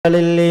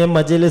ഈ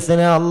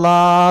മജ്‌ലിസിനെ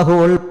അല്ലാഹു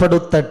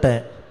ഉൾപ്പെടുത്തട്ടെ.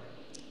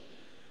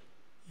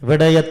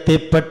 ഇവിടെ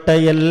എത്തിപ്പെട്ട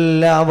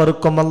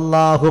എല്ലാവർക്കും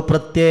അല്ലാഹു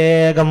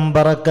പ്രത്യേകം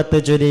ബറക്കത്ത്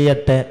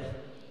ചൊരിയട്ടെ.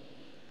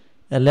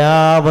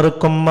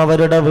 എല്ലാവർക്കും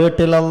അവരുടെ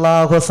വീട്ടിൽ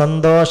അല്ലാഹു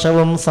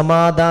സന്തോഷവും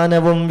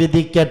സമാധാനവും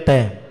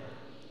വിധിക്കട്ടെ.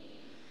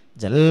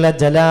 ജല്ല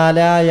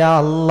ജലാലായ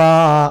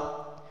അല്ലാഹ്,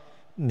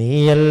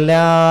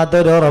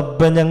 നീയല്ലാതൊരു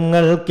റബ്ബ്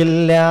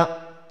ഞങ്ങൾക്കില്ല.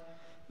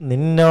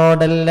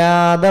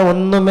 നിന്നോടല്ലാതെ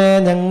ഒന്നുമേ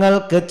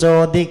ഞങ്ങൾക്ക്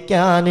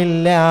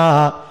ചോദിക്കാനില്ല.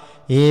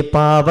 ഈ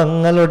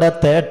പാപങ്ങളുടെ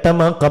തേട്ടം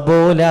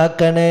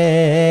കബൂലാക്കണേ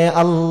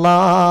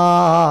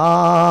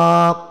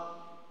അല്ലാഹ്.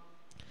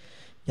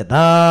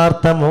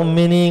 യഥാർത്ഥ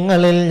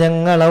മുഅ്മിനീങ്ങളിൽ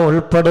ഞങ്ങളെ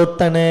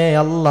ഉൾപ്പെടുത്തണേ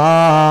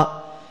അല്ലാഹ്.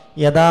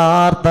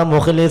 യഥാർത്ഥ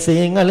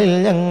മുഖ്ലിസീങ്ങളിൽ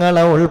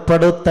ഞങ്ങളെ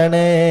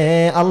ഉൾപ്പെടുത്തണേ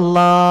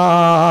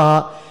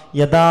അല്ലാഹ്.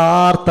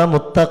 യഥാർത്ഥ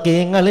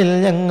മുത്തഖീങ്ങളിൽ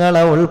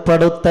ഞങ്ങളെ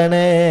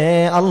ഉൾപ്പെടുത്തണേ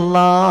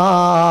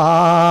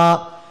അല്ലാഹ്.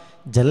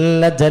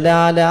 ജല്ല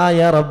ജലാലായ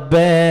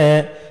റബ്ബേ,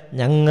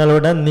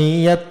 ഞങ്ങളുടെ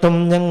നീയത്തും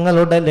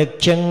ഞങ്ങളുടെ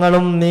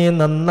ലക്ഷ്യങ്ങളും നീ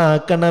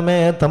നന്നാക്കണമേ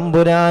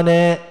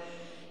തമ്പുരാനെ.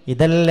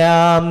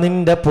 ഇതെല്ലാം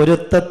നിന്റെ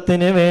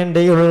പൊരുത്തത്തിന്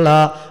വേണ്ടിയുള്ള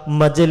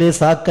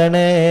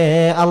മജ്‌ലിസാക്കണേ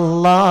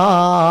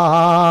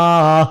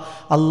അല്ലാഹ്.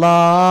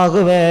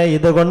 അല്ലാഹുവേ,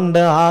 ഇതുകൊണ്ട്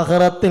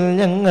ആഖിറത്തിൽ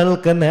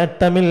ഞങ്ങൾക്ക്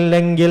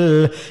നേട്ടമില്ലെങ്കിൽ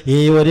ഈ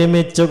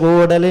ഒരുമിച്ച്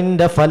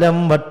കൂടലിൻ്റെ ഫലം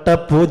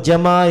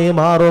വട്ടപൂജ്യമായി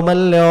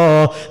മാറുമല്ലോ.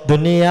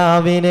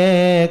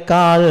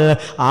 ദുനിയാവിനേക്കാൾ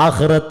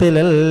ആഖിറത്തിൽ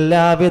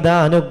എല്ലാവിധ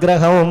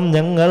അനുഗ്രഹവും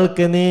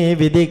ഞങ്ങൾക്ക് നീ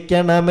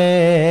വിധിക്കണമേ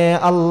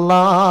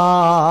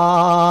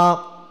അല്ലാഹ്.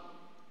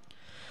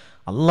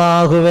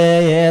 അല്ലാഹുവേ,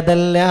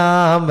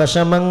 ഏതെല്ലാം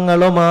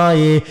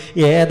വിഷമങ്ങളുമായി,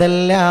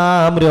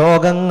 ഏതെല്ലാം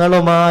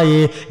രോഗങ്ങളുമായി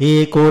ഈ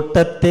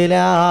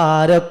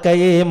കൂട്ടത്തിലാരൊക്കെ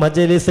ഈ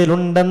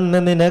മജ്‌ലിസിലുണ്ടെന്ന്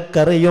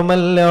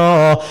നിനക്കറിയുമല്ലോ.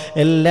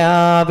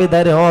 എല്ലാവിധ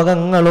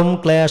രോഗങ്ങളും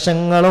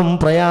ക്ലേശങ്ങളും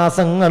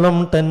പ്രയാസങ്ങളും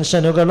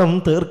ടെൻഷനുകളും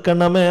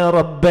തീർക്കണമേ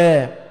റബ്ബേ.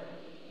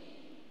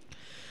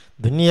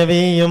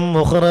 ദുനിയവിയും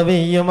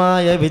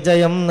ഉഖ്റവിയുമായ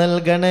വിജയം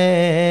നൽകണേ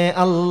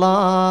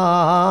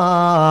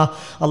അല്ലാഹ്.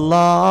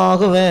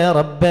 അല്ലാഹുവേ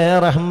റബ്ബേ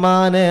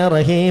റഹ്മാനേ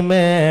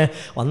റഹീമേ,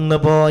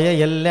 വന്നുപോയ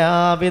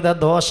എല്ലാവിധ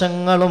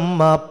ദോഷങ്ങളും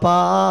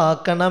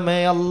മാപ്പാക്കണമേ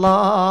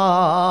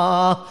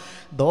അല്ലാഹ്.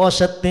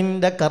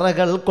 ദോഷത്തിൻ്റെ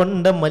കറകൾ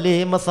കൊണ്ട്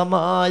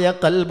മലീമസമായ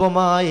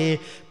കൽബുമായി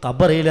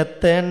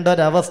ഖബറിലെത്തേണ്ട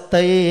ഒരവസ്ഥ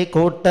ഈ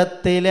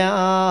കൂട്ടത്തിലാർക്കും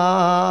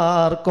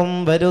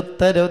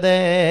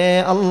വരുത്തരുതേ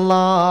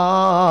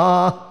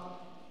അല്ലാഹ്.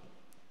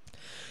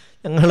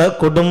 ഞങ്ങളെ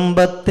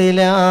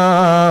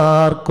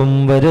കുടുംബത്തിലാർക്കും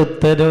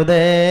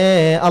വരുത്തരുതേ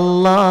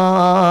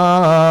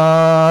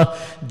അല്ലാഹ്.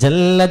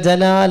 ജല്ല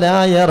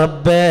ജലാലായ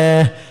റബ്ബേ,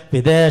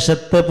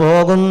 വിദേശത്ത്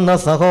പോകുന്ന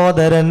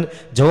സഹോദരൻ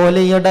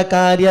ജോലിയുടെ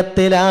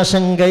കാര്യത്തിൽ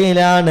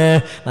ആശങ്കയിലാണ്.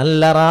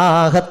 നല്ല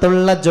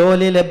റാഹത്തുള്ള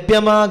ജോലി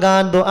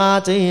ലഭ്യമാകാൻ ദുആ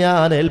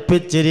ചെയ്യാൻ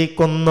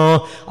ഏൽപ്പിച്ചിരിക്കുന്നു.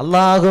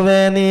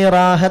 അല്ലാഹുവേ, നീ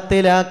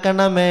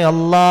റാഹത്തിലാക്കണമേ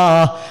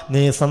അല്ലാഹ്.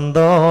 നീ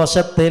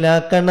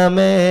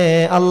സന്തോഷത്തിലാക്കണമേ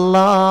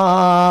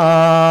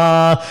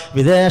അല്ലാഹ്.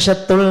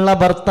 വിദേശത്തുള്ള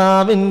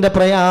ഭർത്താവിൻ്റെ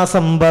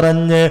പ്രയാസം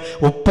പറഞ്ഞ്,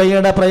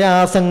 ഉപ്പയുടെ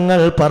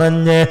പ്രയാസങ്ങൾ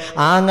പറഞ്ഞ്,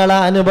 ആങ്ങള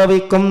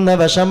അനുഭവിക്കുന്ന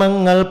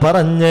വിഷമങ്ങൾ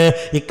പറഞ്ഞ്,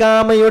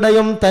 ഇക്കാമയുടെ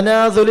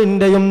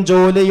തനാസുലിന്റെയും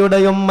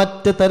ജോലിയുടെയും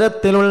മറ്റ്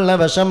തരത്തിലുള്ള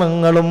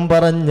വിഷമങ്ങളും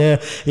പറഞ്ഞ്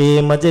ഈ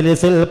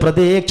മജ്‌ലിസിൽ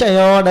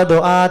പ്രതീക്ഷയോടെ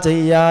ദുആ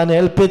ചെയ്യാൻ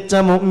ഏൽപ്പിച്ച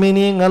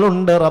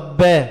മുഅ്മിനീങ്ങളുണ്ട്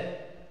റബ്ബേ.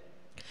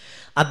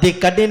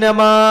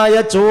 അതികഠിനമായ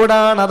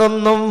ചൂടാണ്,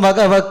 അതൊന്നും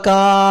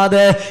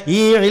വകവെക്കാതെ ഈ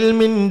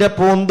ഇൽമിന്റെ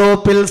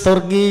പൂന്തോപ്പിൽ,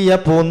 സ്വർഗീയ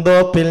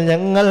പൂന്തോപ്പിൽ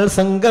ഞങ്ങൾ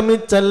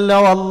സംഗമിച്ചല്ലോ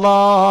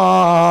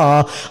അല്ലാഹ്.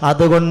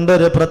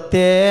 അതുകൊണ്ടൊരു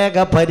പ്രത്യേക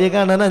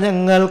പരിഗണന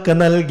ഞങ്ങൾക്ക്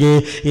നൽകി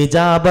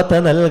ഇജാബത്ത്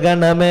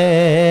നൽകണമേ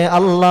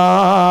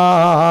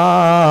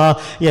അല്ലാഹ്.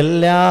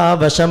 എല്ലാ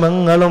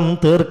വിഷമങ്ങളും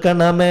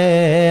തീർക്കണമേ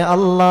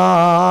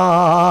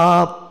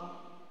അല്ലാഹ്.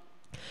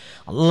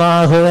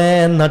 അല്ലാഹുവേ,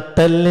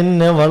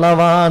 നട്ടെല്ലിന്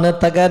വളവാണ്,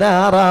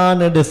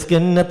 തകരാറാണ്,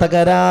 ഡിസ്കിന്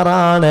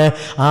തകരാറാണ്.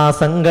 ആ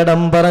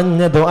സങ്കടം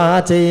പറഞ്ഞ് ദുആ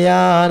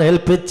ചെയ്യാൻ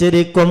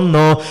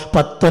ഏൽപ്പിച്ചിരിക്കുന്നു.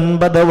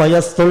 19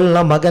 വയസ്സുള്ള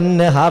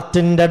മകന്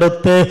ഹാർട്ടിൻ്റെ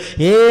അടുത്ത്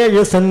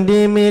 7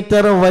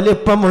 സെന്റിമീറ്റർ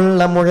വലിപ്പമുള്ള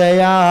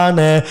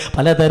മുഴയാണ്.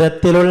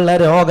 പലതരത്തിലുള്ള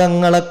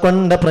രോഗങ്ങളെ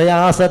കൊണ്ട്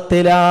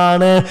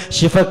പ്രയാസത്തിലാണ്.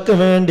 ശിഫക്ക്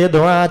വേണ്ടി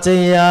ദുആ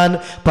ചെയ്യാൻ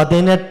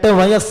 18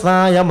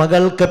 വയസ്സായ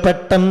മകൾക്ക്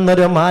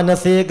പെട്ടെന്നൊരു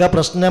മാനസിക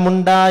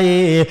പ്രശ്നമുണ്ടായി.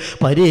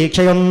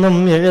 പരീക്ഷയൊന്നും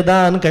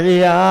എഴുതാൻ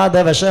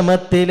കഴിയാതെ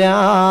വിഷമത്തിലാ.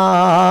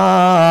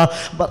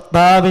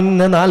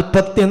 ഭർത്താവിന്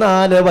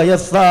 44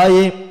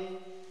 വയസ്സായി.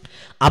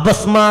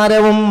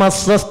 അപസ്മാരവും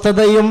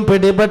അസ്വസ്ഥതയും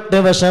പിടിപെട്ട്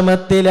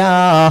വിഷമത്തിലാ.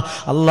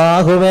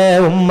 അല്ലാഹുവേ,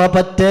 ഉമ്മ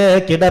പറ്റേ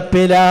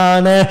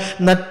കിടപ്പിലാണ്.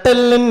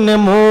 നട്ടെല്ലിന്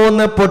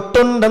 3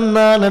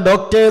 പൊട്ടുണ്ടെന്നാണ്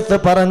ഡോക്ടേഴ്സ്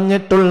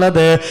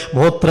പറഞ്ഞിട്ടുള്ളത്.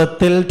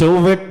 മൂത്രത്തിൽ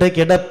ട്യൂബിട്ട്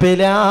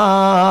കിടപ്പിലാ.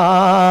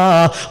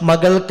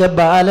 മകൾക്ക്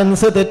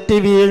ബാലൻസ് തെറ്റി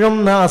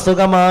വീഴുന്ന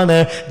അസുഖമാണ്.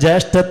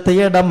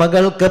 ജ്യേഷ്ഠത്തിയുടെ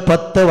മകൾക്ക്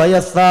 10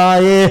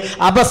 വയസ്സായി.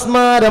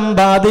 അപസ്മാരം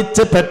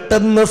ബാധിച്ച്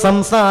പെട്ടെന്ന്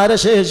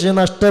സംസാരശേഷി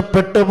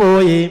നഷ്ടപ്പെട്ടു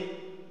പോയി.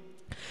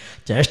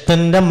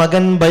 ജ്യേഷ്ഠന്റെ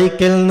മകൻ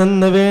ബൈക്കിൽ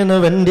നിന്ന് വീണ്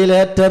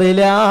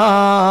വെന്റിലേറ്ററിലാ.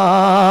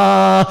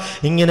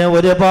 ഇങ്ങനെ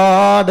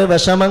ഒരുപാട്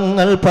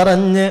വിഷമങ്ങൾ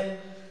പറഞ്ഞ്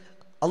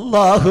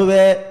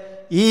അല്ലാഹുവേ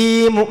ഈ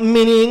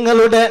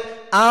മുഅ്മിനീങ്ങളുടെ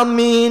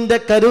ആമീന്റെ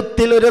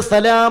കരുത്തിൽ ഒരു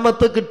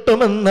സലാമത്ത്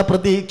കിട്ടുമെന്ന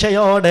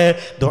പ്രതീക്ഷയോടെ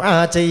ദുആ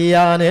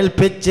ചെയ്യാൻ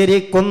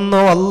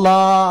ഏൽപ്പിച്ചിരിക്കുന്നു.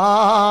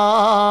 അല്ലാഹ്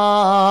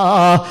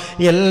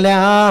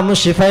എല്ലാം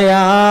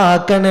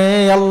ശിഫയാക്കണേ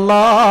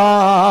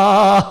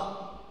അല്ലാഹ്,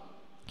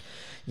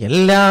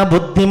 എല്ലാ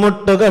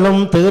ബുദ്ധിമുട്ടുകളും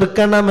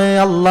തീർക്കണമേ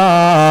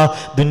അല്ലാഹ്,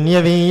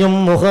 ദുന്യവിയും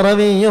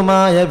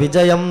ഉഖറവിയുമായ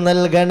വിജയം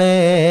നൽകണേ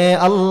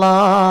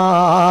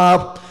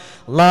അല്ലാഹ്.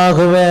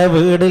 അല്ലാഹുവേ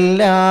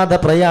വീടില്ലാതെ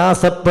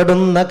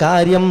പ്രയാസപ്പെടുന്ന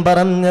കാര്യം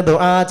പറഞ്ഞ്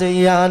ദുആ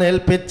ചെയ്യാൻ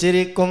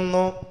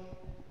ഏൽപ്പിച്ചിരിക്കുന്നു.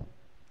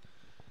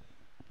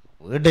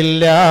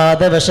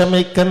 വീടില്ലാതെ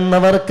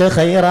വിഷമിക്കുന്നവർക്ക്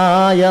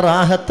ഖൈറായ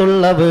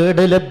റാഹത്തുള്ള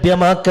വീട്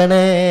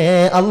ലഭ്യമാക്കണേ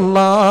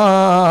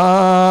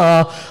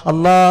അല്ലാഹ്.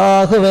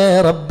 അല്ലാഹുവേ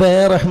റബ്ബേ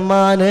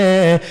റഹ്മാനേ,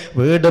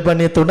 വീട്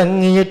പണി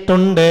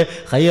തുടങ്ങിയിട്ടുണ്ട്,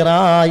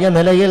 ഖൈറായ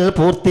നിലയിൽ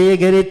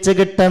പൂർത്തീകരിച്ച്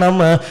കിട്ടണം.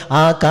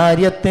 ആ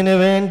കാര്യത്തിന്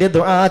വേണ്ടി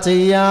ദുആ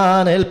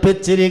ചെയ്യാൻ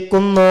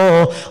ഏൽപ്പിച്ചിരിക്കുന്നു.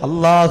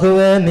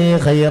 അല്ലാഹുവേ നീ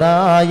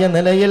ഖൈറായ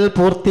നിലയിൽ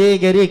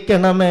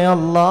പൂർത്തീകരിക്കണമേ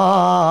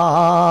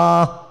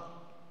അല്ലാഹ്.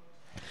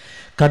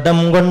 കടം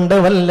കൊണ്ട്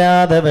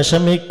വല്ലാതെ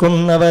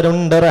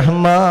വിഷമിക്കുന്നവരുണ്ട്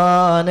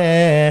റഹ്മാനേ,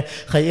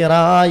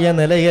 ഖൈറായ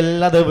നിലയിൽ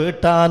അത്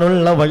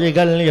വീട്ടാനുള്ള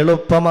വഴികൾ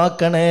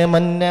എളുപ്പമാക്കണേ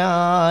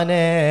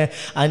മന്നാനേ.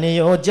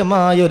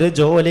 അനുയോജ്യമായൊരു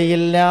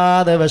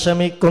ജോലിയില്ലാതെ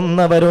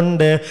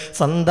വിഷമിക്കുന്നവരുണ്ട്,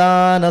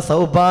 സന്താന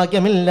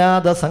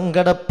സൗഭാഗ്യമില്ലാതെ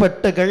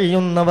സങ്കടപ്പെട്ട്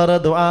കഴിയുന്നവർ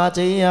ദുആ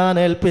ചെയ്യാൻ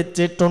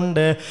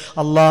ഏൽപ്പിച്ചിട്ടുണ്ട്.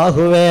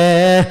 അല്ലാഹുവേ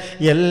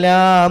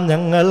എല്ലാം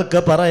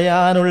ഞങ്ങൾക്ക്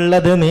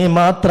പറയാനുള്ളത് നീ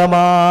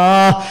മാത്രമാ,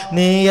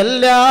 നീ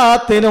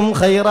എല്ലാത്തിനും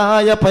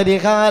ഖൈറായ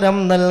പരിഹാരം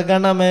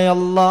നൽകണമേ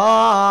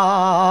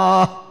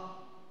അല്ലാഹ്.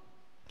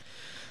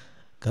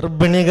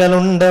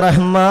 ഗർഭിണികളുണ്ട്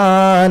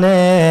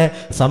റഹ്മാനേ,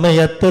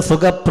 സമയത്ത്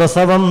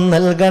സുഖപ്രസവം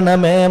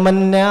നൽകണമേ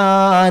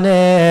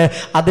മന്നാനേ.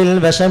 അതിൽ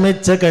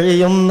വിഷമിച്ച്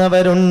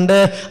കഴിയുന്നവരുണ്ട്,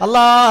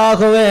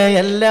 അല്ലാഹുവേ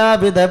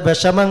എല്ലാവിധ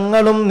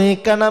വിഷമങ്ങളും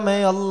നീക്കണമേ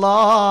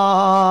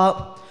അല്ലാഹ്.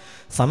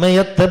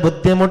 സമയത്ത്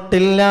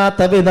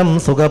ബുദ്ധിമുട്ടില്ലാത്ത വിധം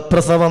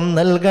സുഖപ്രസവം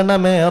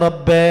നൽകണമേ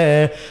റബ്ബേ.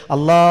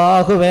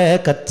 അല്ലാഹുവേ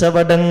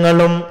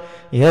കച്ചവടങ്ങളും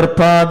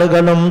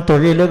ഏർപ്പാടുകളും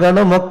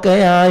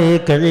തൊഴിലുകളുമൊക്കെയായി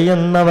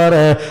കഴിയുന്നവർ,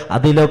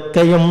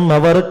 അതിലൊക്കെയും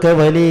അവർക്ക്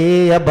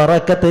വലിയ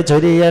ബറക്കത്ത്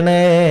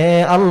ചൊരിയണേ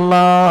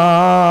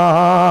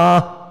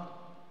അല്ലാഹ്.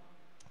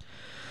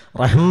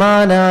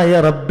 റഹ്മാനായ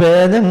റബ്ബേ,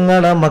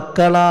 ഞങ്ങളെ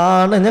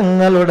മക്കളാണ്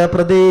ഞങ്ങളുടെ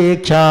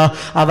പ്രതീക്ഷ,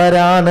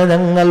 അവരാണ്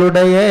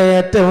ഞങ്ങളുടെ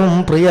ഏറ്റവും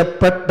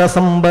പ്രിയപ്പെട്ട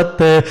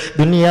സമ്പത്ത്.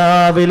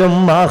 ദുനിയാവിലും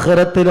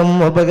ആഖിറത്തിലും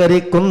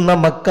ഉപകരിക്കുന്ന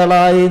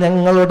മക്കളായി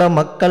ഞങ്ങളുടെ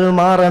മക്കൾ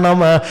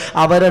മാറണം.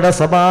 അവരുടെ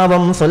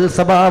സ്വഭാവം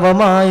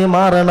സ്വൽസ്വഭാവമായി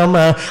മാറണം.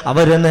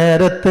 അവര്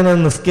നേരത്തിന്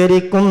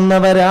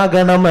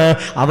നിസ്കരിക്കുന്നവരാകണം,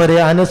 അവര്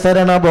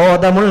അനുസരണ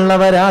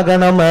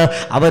ബോധമുള്ളവരാകണം,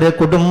 അവര്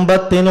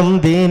കുടുംബത്തിനും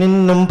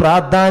ദീനിനും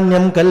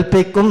പ്രാധാന്യം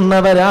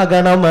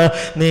കൽപ്പിക്കുന്നവരാകണം.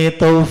 നീ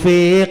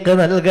തൗഫീഖ്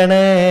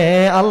നൽകണേ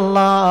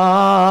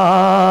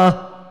അല്ലാഹ്.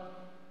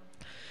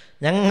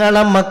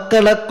 ഞങ്ങളെ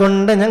മക്കളെ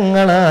കൊണ്ട്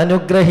ഞങ്ങളെ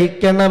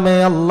അനുഗ്രഹിക്കണമേ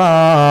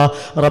അല്ലാഹ്.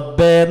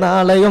 റബ്ബേ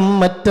നാളെയും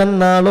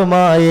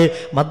മറ്റന്നാളുമായി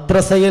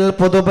മദ്രസയിൽ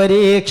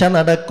പൊതുപരീക്ഷ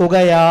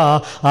നടക്കുകയാ.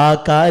 ആ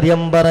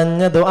കാര്യം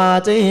പറഞ്ഞ് ദുആ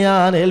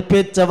ചെയ്യാൻ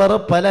ഏൽപ്പിച്ചവർ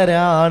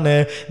പലരാണ്.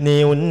 നീ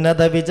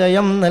ഉന്നത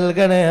വിജയം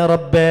നൽകണേ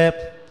റബ്ബേ,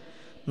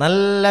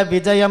 നല്ല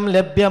വിജയം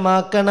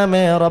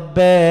ലഭ്യമാക്കണമേ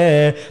റബ്ബേ.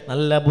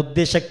 നല്ല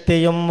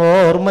ബുദ്ധിശക്തിയും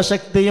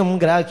ഓർമ്മശക്തിയും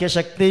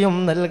ഗ്രാഹ്യശക്തിയും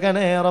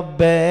നൽകണേ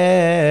റബ്ബേ.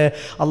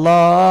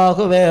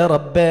 അല്ലാഹുവേ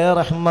റബ്ബേ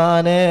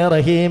റഹ്മാനേ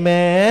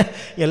റഹീമേ,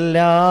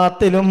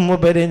 എല്ലാത്തിലും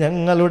ഉപരി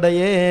ഞങ്ങളുടെ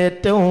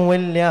ഏറ്റവും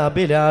വലിയ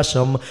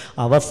അഭിലാഷം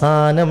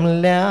അവസാനം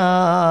ലാ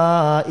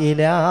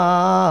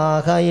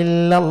ഇലാഹ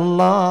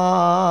ഇല്ലല്ലാഹ്.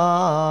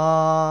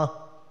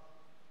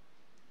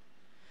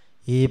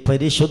 ഈ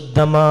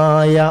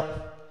പരിശുദ്ധമായ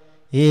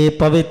ഈ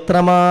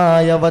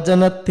പവിത്രമായ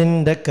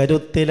വചനത്തിൻ്റെ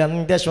കരുത്തിൽ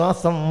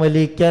അന്ത്യശ്വാസം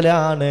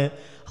വലിക്കലാണ്.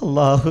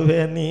 അല്ലാഹുവേ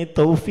നീ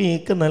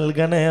തൗഫീക്ക്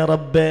നൽകണേ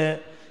റബ്ബേ.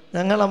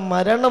 ഞങ്ങളെ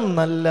മരണം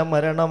നല്ല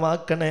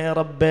മരണമാക്കണേ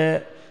റബ്ബേ.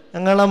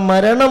 ഞങ്ങളെ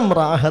മരണം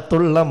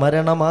റാഹത്തുള്ള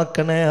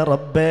മരണമാക്കണേ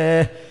റബ്ബേ.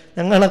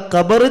 ഞങ്ങളെ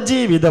ഖബർ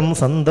ജീവിതം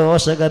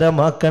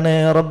സന്തോഷകരമാക്കണേ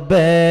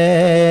റബ്ബേ.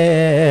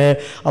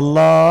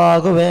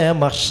 അല്ലാഹുവേ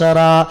മഹ്ശറ,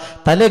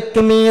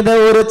 തലക്ക് മീതെ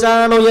ഒരു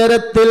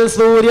ചാണുയരത്തിൽ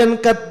സൂര്യൻ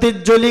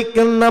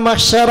കത്തിജ്വലിക്കുന്ന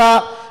മഹ്ശറ,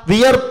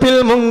 വിയർപ്പിൽ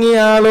മുങ്ങിയ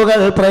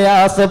ആളുകൾ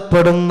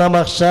പ്രയാസപ്പെടുന്ന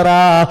മഹ്ശറ,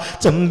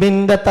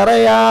 ചെമ്പിന്റെ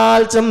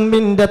തറയാൽ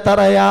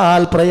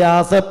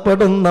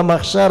പ്രയാസപ്പെടുന്ന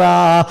മഹ്ശറ.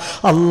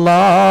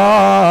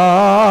 അല്ലാഹ്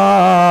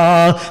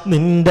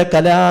നിന്റെ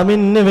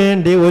കലാമിന്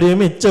വേണ്ടി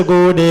ഒരുമിച്ച്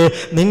കൂടി,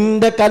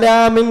 നിന്റെ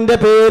കലാമിന്റെ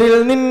പേരിൽ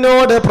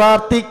നിന്നോട്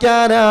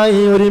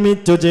പ്രാർത്ഥിക്കാനായി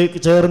ഒരുമിച്ചു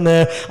ചേർന്ന്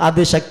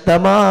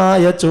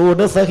അതിശക്തമായ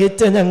ചൂട്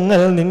സഹിച്ച് ഞങ്ങൾ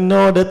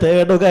നിന്നോട്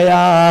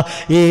തേടുകയാ.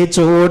 ഈ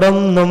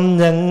ചൂടൊന്നും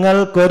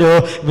ഞങ്ങൾക്കൊരു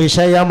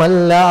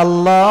വിഷയമല്ല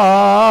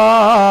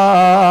അല്ലാഹ്.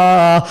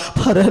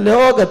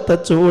 പരലോകത്തെ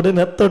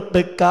ചൂടിനെ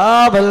തൊട്ട്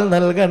കാവൽ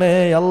നൽകണേ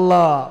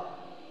അല്ലാഹ്.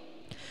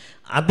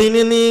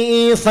 അതിന് നീ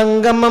ഈ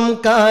സംഗമം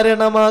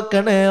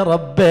കാരണമാക്കണേ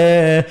റബ്ബേ.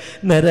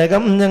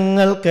 നരകം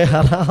ഞങ്ങൾക്ക്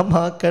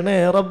ഹറാമാക്കണേ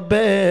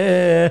റബ്ബേ.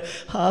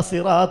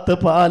 ഹാസിറാത്ത്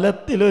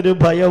പാലത്തിലൊരു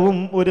ഭയവും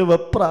ഒരു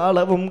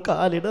വെപ്രാളവും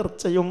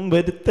കാലിടർച്ചയും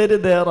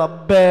വരുത്തരുതേ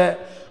റബ്ബേ.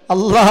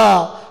 അല്ലാ,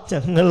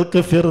 ഞങ്ങൾക്ക്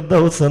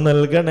ഫിർദൗസ്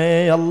നൽകണേ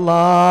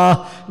അല്ലാ.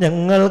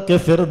 ഞങ്ങൾക്ക്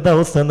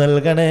ഫിർദൗസ്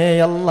നൽകണേ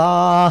അല്ലാ.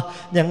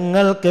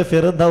 ഞങ്ങൾക്ക്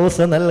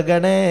ഫിർദൗസ്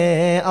നൽകണേ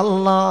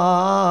അല്ലാ.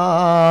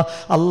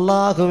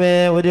 അല്ലാഹുവേ,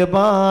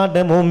 ഒരുപാട്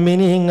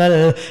മുഅ്മിനീങ്ങൾ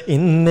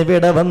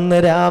ഇന്നിവിടെ വന്ന്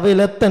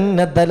രാവിലെ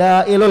തന്നെ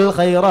ദലായിലുൽ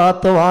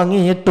ഖൈറാത്ത്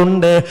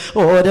വാങ്ങിയിട്ടുണ്ട്.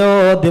 ഓരോ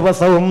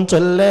ദിവസവും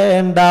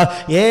ചൊല്ലേണ്ട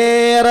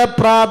ഏറെ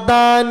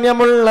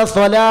പ്രാധാന്യമുള്ള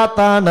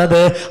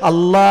സ്വലാത്താണത്.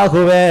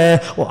 അല്ലാഹുവേ,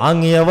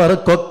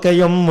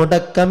 വാങ്ങിയവർക്കൊക്കെയും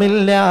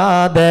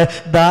മുടക്കമില്ലാതെ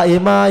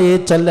ദായിമായി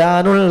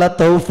ചൊല്ലാനുള്ള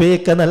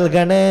തൗഫീഖ്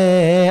നൽകണേ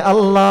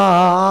അല്ലാ.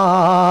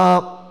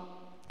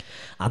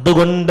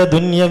 അതുകൊണ്ട്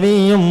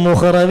ദുന്യവിയും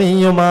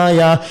മുഖറവിയുമായ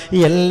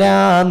എല്ലാ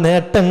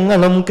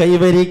നേട്ടങ്ങളും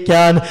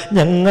കൈവരിക്കാൻ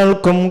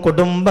ഞങ്ങൾക്കും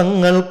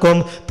കുടുംബങ്ങൾക്കും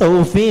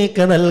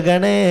തൗഫീഖ്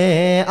നൽകണേ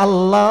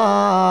അല്ലാ.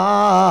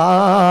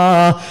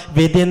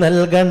 വിധി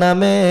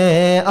നൽകണമേ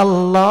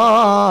അല്ലാ.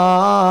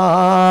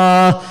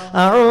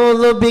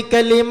 അഊദു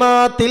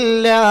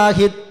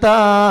ബികലിമാത്തില്ലാഹി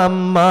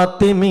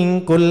താമ്മാതി മിൻ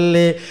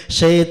കുല്ലി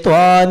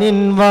ശൈത്വാനിൻ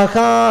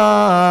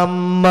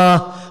വഹാമ്മ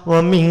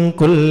വമിൻ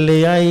കുല്ലി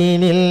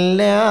ഐനിൻ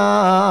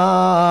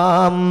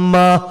ലാമ്മ.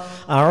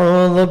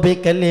 അഊദു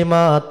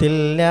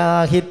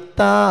ബികലിമാത്തില്ലാഹി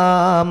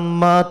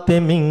താമ്മാതി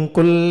മിൻ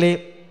കുല്ലി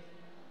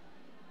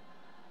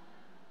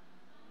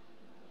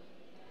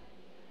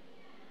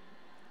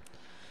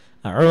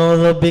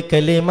أعوذ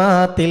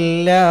بكلمات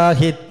الله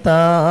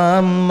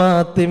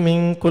التامات من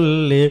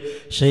كل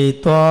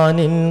شيطان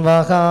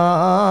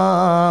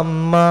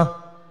وهامة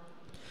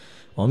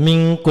ومن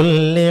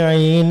كل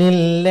عين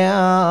لامة.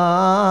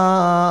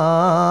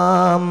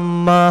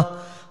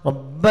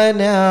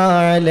 ربنا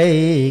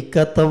عليك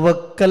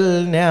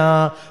توكلنا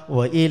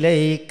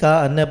وإليك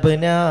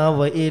أنبنا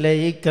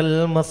وإليك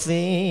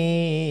المصير.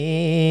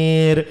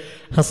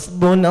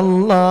 حسبنا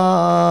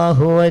الله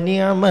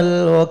ونعم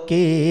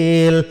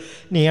الوكيل.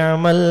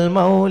 نعم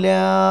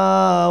المولى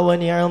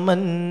ونعم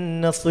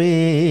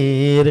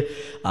النصير.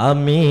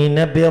 آمين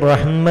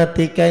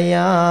برحمتك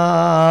يا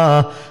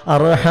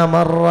أرحم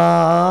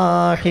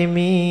الراحمين.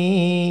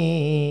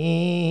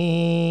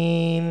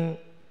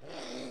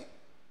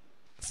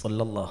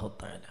 صلى الله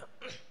تعالى.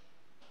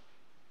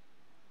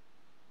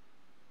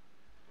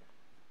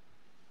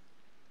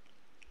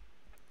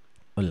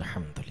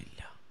 والحمد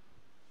لله.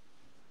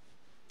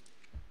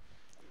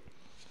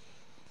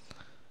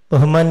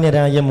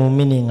 ബഹുമാന്യരായ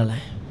മുഅ്മിനീങ്ങളെ,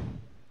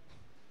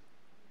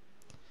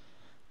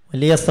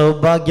 വലിയ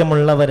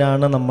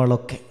സൗഭാഗ്യമുള്ളവരാണ്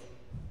നമ്മളൊക്കെ.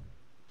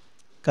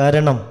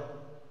 കാരണം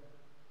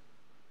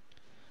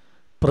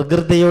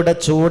പ്രകൃതിയുടെ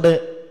ചൂട്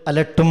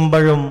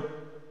അലട്ടുമ്പോഴും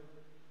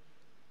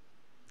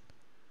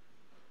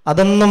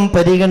അതൊന്നും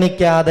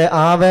പരിഗണിക്കാതെ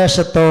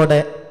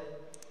ആവേശത്തോടെ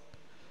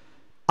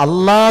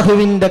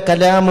അള്ളാഹുവിൻ്റെ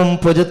കലാമും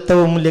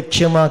പൊരുത്തവും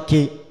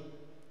ലക്ഷ്യമാക്കി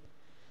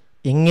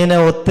ഇങ്ങനെ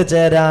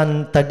ഒത്തുചേരാൻ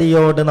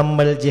തടിയോട്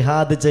നമ്മൾ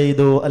ജിഹാദ്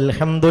ചെയ്തു.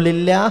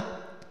 അൽഹംദുലില്ലാ.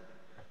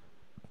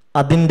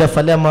 അതിൻ്റെ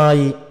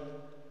ഫലമായി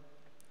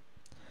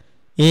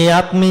ഈ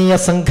ആത്മീയ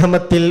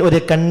സംഗമത്തിൽ ഒരു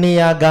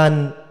കണ്ണിയാകാൻ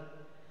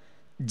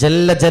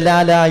ജല്ല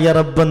ജലാലായ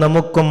റബ്ബ്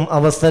നമുക്കും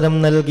അവസരം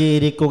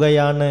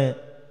നൽകിയിരിക്കുകയാണ്.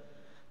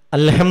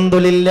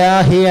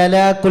 അൽഹംദുലില്ലാഹി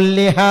അലാ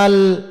കുല്ലി ഹാൽ.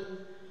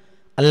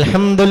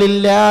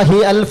 അൽഹംദുലില്ലാഹി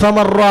അൽഫ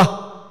മർറ.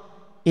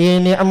 ഈ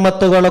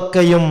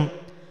നിഅമത്തുകളൊക്കെയും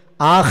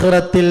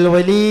ആഖിറത്തിൽ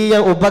വലിയ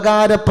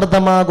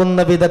ഉപകാരപ്രദമാകുന്ന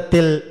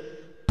വിധത്തിൽ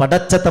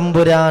പടച്ച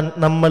തമ്പുരാൻ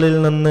നമ്മളിൽ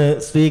നിന്ന്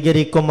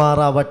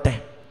സ്വീകരിക്കുമാറാവട്ടെ.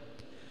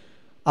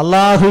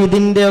 അല്ലാഹു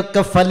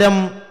ഇതിൻ്റെയൊക്കെ ഫലം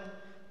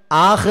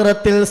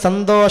ആഖിറത്തിൽ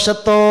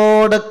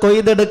സന്തോഷത്തോടെ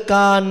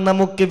കൊയ്തെടുക്കാൻ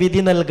നമുക്ക്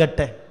വിധി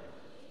നൽകട്ടെ.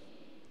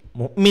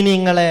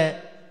 മുഅ്മിനീങ്ങളെ,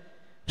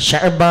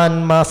 ശഅബാൻ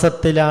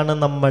മാസത്തിലാണ്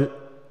നമ്മൾ.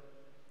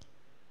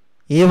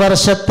 ഈ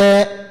വർഷത്തെ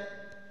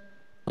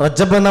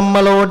റജബ്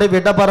നമ്മളോട്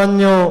വിട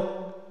പറഞ്ഞു.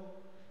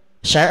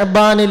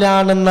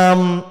 ശഅബാനിലാണ് നാം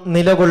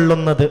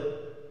നിലകൊള്ളുന്നത്.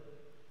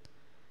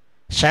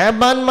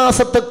 ശഅബാൻ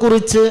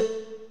മാസത്തെക്കുറിച്ച്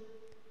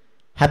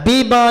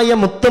ഹബീബായ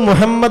മുത്ത്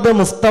മുഹമ്മദ്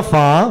മുസ്തഫ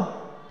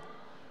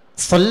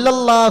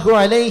സല്ലല്ലാഹു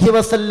അലൈഹി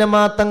വസല്ലമ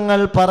തങ്ങൾ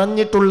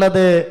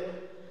പറഞ്ഞിട്ടുള്ളത്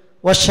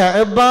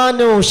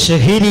വശഅബാനു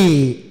ഷഹരി,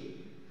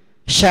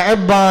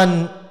 ശഅബാൻ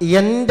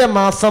എൻ്റെ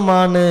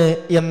മാസമാണ്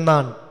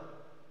എന്നാണ്.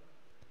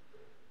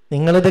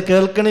 നിങ്ങളിത്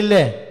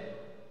കേൾക്കണില്ലേ?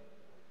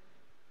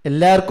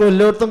 എല്ലാവർക്കും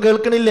എല്ലായിടത്തും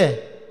കേൾക്കണില്ലേ?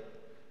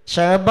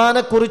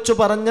 ശഅബാനെ കുറിച്ച്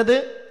പറഞ്ഞത്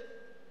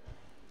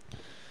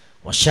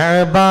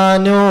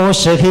വശഅബാനു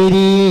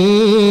ഷഹരി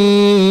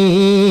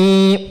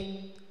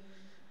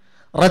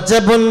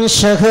റജബുൻ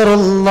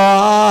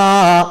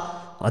ഷഹറുല്ലാഹ്.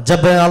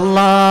 റജബ്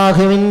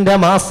അല്ലാഹുവിൻ്റെ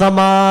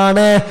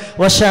മാസമാണ്.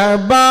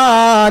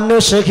 വശഅബാനു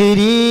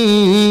ഷഹരി.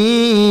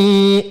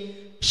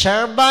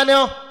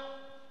 ശഅബാനോ?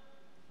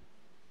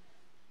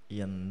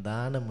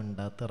 എന്താണ്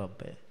മിണ്ടാത്ത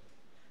റബ്ബേ?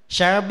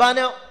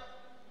 ശഅബാനോ?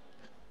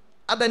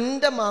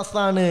 അതെൻ്റെ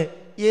മാസമാണ്,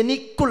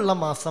 എനിക്കുള്ള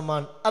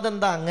മാസമാണ്.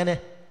 അതെന്താ അങ്ങനെ?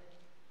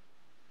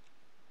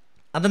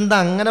 അതെന്താ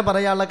അങ്ങനെ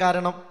പറയാനുള്ള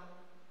കാരണം?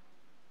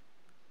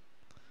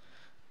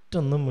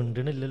 ഒന്നും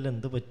മിണ്ടണില്ലല്ലോ,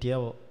 എന്ത്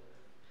പറ്റിയാവോ?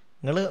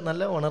 നിങ്ങൾ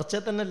നല്ല ഉണർച്ച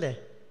തന്നെയല്ലേ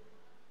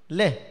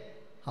അല്ലേ?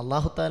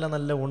 അല്ലാഹു തആല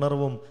നല്ല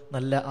ഉണർവും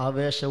നല്ല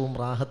ആവേശവും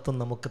റാഹത്തും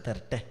നമുക്ക്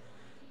തരട്ടെ.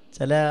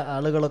 ചില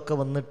ആളുകളൊക്കെ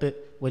വന്നിട്ട്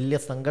വലിയ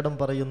സങ്കടം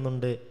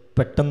പറയുന്നുണ്ട്.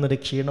 പെട്ടെന്നൊരു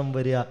ക്ഷീണം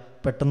വരിക,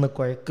 പെട്ടെന്ന്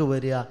കുഴക്ക്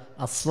വരിക,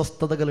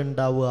 അസ്വസ്ഥതകൾ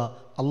ഉണ്ടാവുക.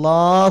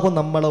 അള്ളാഹു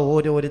നമ്മളെ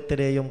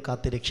ഓരോരുത്തരെയും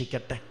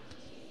കാത്തുരക്ഷിക്കട്ടെ.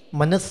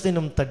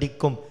 മനസ്സിനും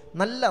തടിക്കും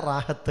നല്ല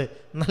റാഹത്ത്,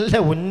 നല്ല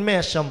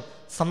ഉന്മേഷം,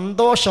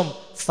 സന്തോഷം,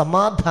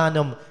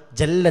 സമാധാനം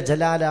ജല്ല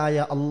ജലാലായ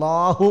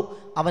അള്ളാഹു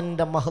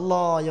അവൻ്റെ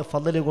മഹ്ലായ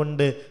ഫള്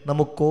കൊണ്ട്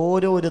നമുക്ക്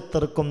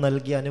ഓരോരുത്തർക്കും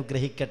നൽകി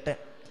അനുഗ്രഹിക്കട്ടെ.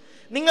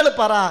 നിങ്ങൾ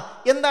പറ,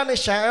 എന്താണ്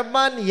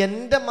ശഅബാൻ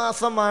എൻ്റെ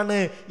മാസമാണ്,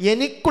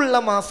 എനിക്കുള്ള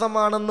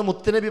മാസമാണെന്ന്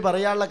മുത്തുനബി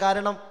പറയാനുള്ള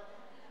കാരണം?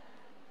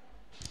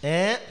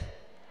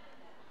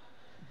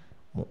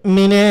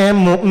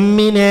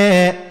 മുഅ്മിനേ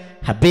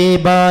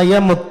ഹബീബായ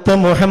മുത്ത്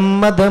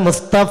മുഹമ്മദ്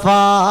മുസ്തഫ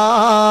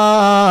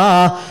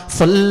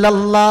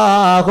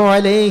സല്ലല്ലാഹു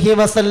അലൈഹി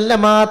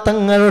വസല്ലമ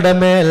തങ്ങളുടെ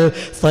മേൽ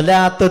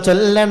സ്വലാത്ത്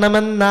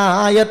ചൊല്ലണമെന്ന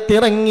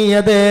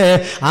ആയത്തിറങ്ങിയത്,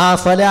 ആ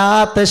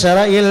സ്വലാത്ത്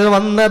ശറഇൽ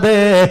വന്നത്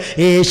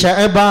ഈ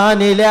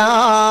ശഅബാനിലാണ്.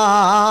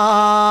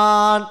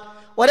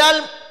 ഒരാൾ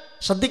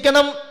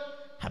ശ്രദ്ധിക്കണം,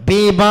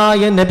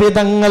 ഹബീബായ നബി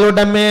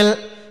തങ്ങളുടെ മേൽ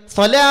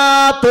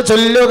സ്വലാത്ത്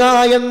ചൊല്ലുക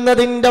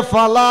എന്നതിൻ്റെ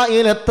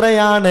ഫളാഇൽ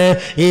എത്രയാണ്!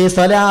 ഈ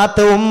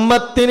സ്വലാത്ത്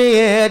ഉമ്മത്തിന്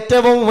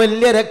ഏറ്റവും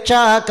വലിയ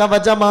രക്ഷാ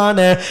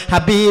കവചമാണ്.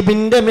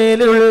 ഹബീബിൻ്റെ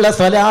മേലുള്ള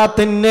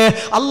സ്വലാത്തിന്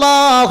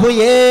അല്ലാഹു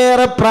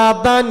ഏറെ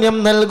പ്രാധാന്യം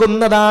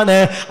നൽകുന്നതാണ്.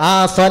 ആ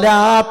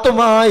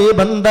സ്വലാത്തുമായി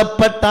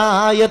ബന്ധപ്പെട്ട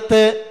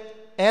ആയത്ത്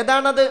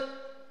ഏതാണത്?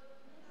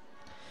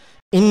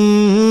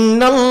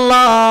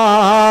 ഇന്നല്ലാഹ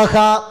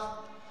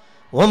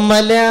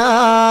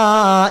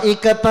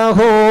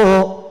വമലായികതഹു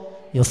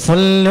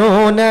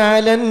യുസല്ലൂന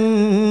അലൻ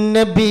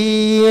നബി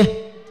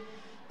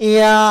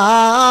യാ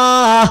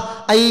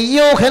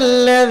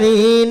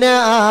അയ്യുഹല്ലദീന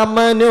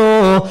ആമനൂ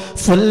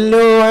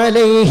സല്ലു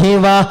അലൈഹി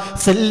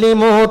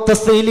വസല്ലിമൂ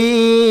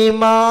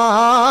തസ്ലീമാ.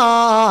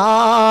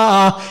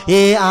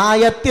 ഈ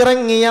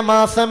ആയത്തിറങ്ങിയ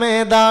മാസം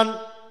ഏതാണ്?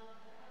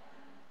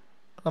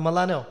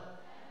 റമളാനോ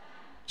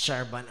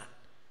ശഅബാനോ?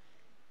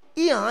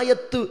 ഈ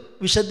ആയത്ത്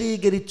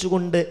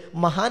വിശദീകരിച്ചുകൊണ്ട്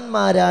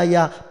മഹാന്മാരായ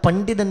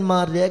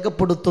പണ്ഡിതന്മാർ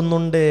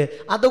രേഖപ്പെടുത്തുന്നുണ്ട്.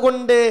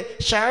 അതുകൊണ്ട്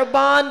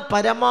ശഅബാൻ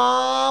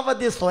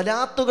പരമാവധി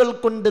സ്വലാത്തുകൾ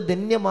കൊണ്ട്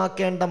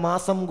ധന്യമാക്കേണ്ട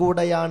മാസം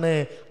കൂടെയാണ്.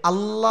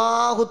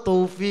 അല്ലാഹു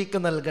തൗഫീക്ക്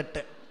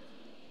നൽകട്ടെ.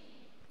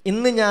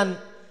 ഇന്ന് ഞാൻ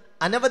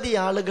അനവധി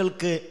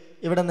ആളുകൾക്ക്,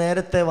 ഇവിടെ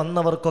നേരത്തെ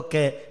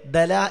വന്നവർക്കൊക്കെ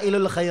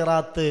ദലായിലുൽ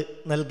ഖൈറാത്ത്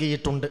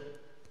നൽകിയിട്ടുണ്ട്.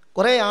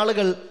 കുറേ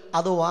ആളുകൾ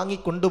അത്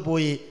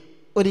വാങ്ങിക്കൊണ്ടുപോയി.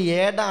 ഒരു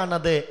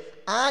ഏടാണത്.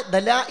 ആ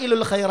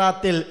ദലായിലുൽ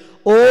ഖൈറാത്തിൽ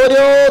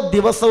ഓരോ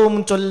ദിവസവും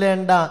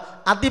ചൊല്ലേണ്ട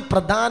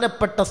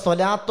അതിപ്രധാനപ്പെട്ട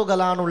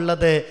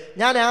സ്വലാത്തുകളാണുള്ളത്.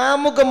 ഞാൻ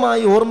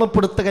ആമുഖമായി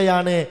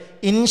ഓർമ്മപ്പെടുത്തുകയാണ്.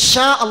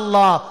 ഇൻഷാ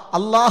അല്ലാഹ്,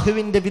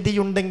 അള്ളാഹുവിൻ്റെ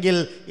വിധിയുണ്ടെങ്കിൽ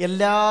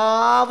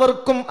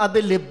എല്ലാവർക്കും അത്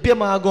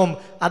ലഭ്യമാകും.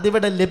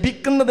 അതിവിടെ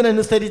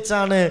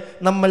ലഭിക്കുന്നതിനനുസരിച്ചാണ്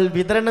നമ്മൾ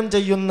വിതരണം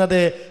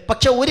ചെയ്യുന്നത്.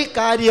 പക്ഷെ ഒരു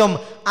കാര്യം,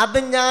 അത്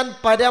ഞാൻ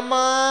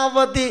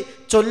പരമാവധി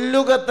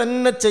ചൊല്ലുക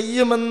തന്നെ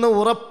ചെയ്യുമെന്ന്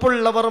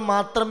ഉറപ്പുള്ളവർ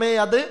മാത്രമേ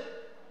അത്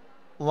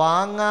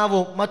വാങ്ങാവൂ.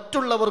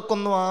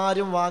 മറ്റുള്ളവർക്കൊന്നും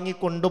ആരും വാങ്ങി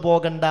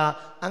കൊണ്ടുപോകണ്ട,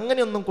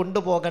 അങ്ങനെയൊന്നും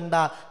കൊണ്ടുപോകണ്ട.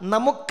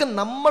 നമുക്ക്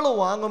നമ്മൾ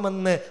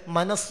വാങ്ങുമെന്ന്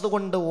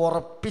മനസ്സുകൊണ്ട്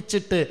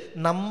ഉറപ്പിച്ചിട്ട്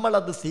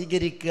നമ്മളത്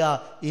സ്വീകരിക്കുക.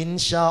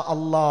 ഇൻഷാ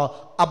അല്ലാഹ്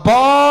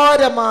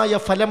അപാരമായ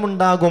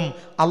ഫലമുണ്ടാകും.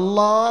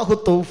 അല്ലാഹു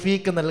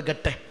തൗഫീക്ക്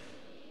നൽകട്ടെ,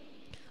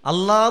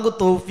 അല്ലാഹു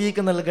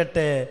തൗഫീക്ക്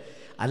നൽകട്ടെ.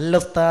 അല്ല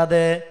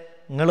ഉസ്താദേ,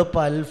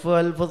 നിങ്ങളിപ്പോൾ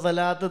അൽഫ്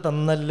സലാത്ത്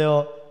തന്നല്ലോ,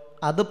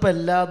 അതിപ്പോൾ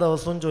എല്ലാ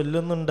ദിവസവും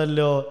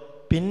ചൊല്ലുന്നുണ്ടല്ലോ,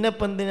 പിന്നെ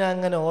ഇപ്പം എന്തിനാ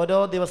അങ്ങനെ ഓരോ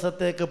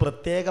ദിവസത്തേക്ക്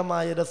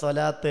പ്രത്യേകമായൊരു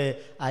സ്വലാത്ത്?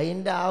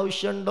 അതിൻ്റെ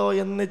ആവശ്യമുണ്ടോ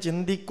എന്ന്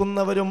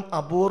ചിന്തിക്കുന്നവരും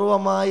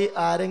അപൂർവമായി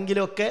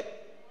ആരെങ്കിലുമൊക്കെ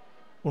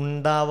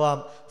ഉണ്ടാവാം.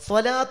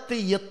 സ്വലാത്ത്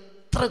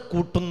എത്ര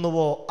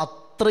കൂട്ടുന്നുവോ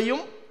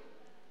അത്രയും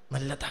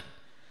നല്ലതാണ്.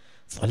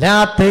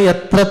 സ്വലാത്ത്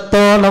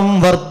എത്രത്തോളം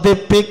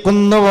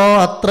വർദ്ധിപ്പിക്കുന്നുവോ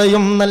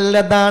അത്രയും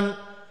നല്ലതാണ്.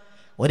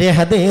 ഒരു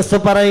ഹദീസ്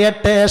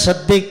പറയട്ടെ,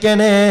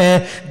 ശ്രദ്ധിക്കണേ.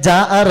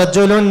 ജാഅ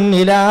റജുലുൻ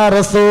ഇലാ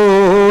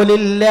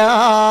റസൂലില്ലാഹ്,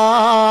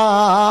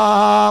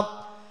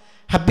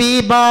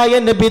 ഹബീബായ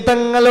നബി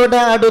തങ്ങളുടെ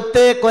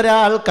അടുത്തേക്ക്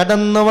ഒരാൾ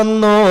കടന്നു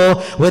വന്നു.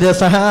 ഒരു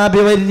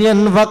സഹാബി വര്യൻ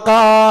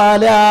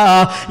വഖാല,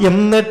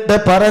 എന്നിട്ട്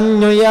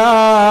പറഞ്ഞു, യാ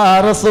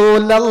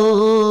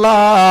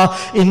റസൂലല്ലാഹ്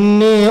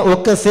ഇന്നി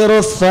ഉക്സിറു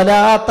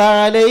സ്വലാത്ത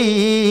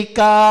അലൈക.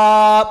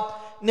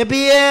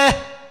 നബിയേ,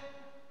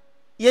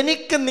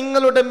 എനിക്ക്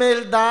നിങ്ങളുടെ മേൽ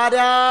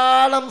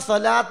ധാരാളം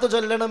സ്വലാത്ത്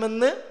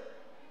ചൊല്ലണമെന്ന്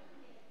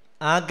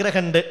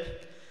ആഗ്രഹമുണ്ട്.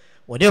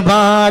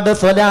 ഒരുപാട്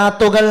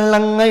സ്വലാത്തുകൾ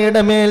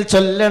അങ്ങയുടെ മേൽ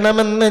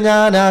ചൊല്ലണമെന്ന്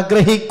ഞാൻ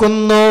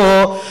ആഗ്രഹിക്കുന്നു.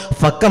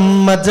 ഫകം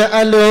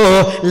മജഅലു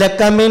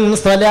ലക മിൻ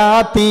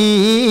സ്വലാത്തി,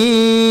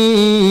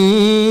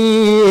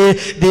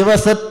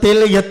 ദിവസത്തിൽ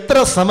എത്ര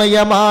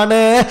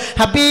സമയമാണ്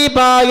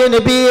ഹബീബായ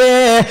നബിയെ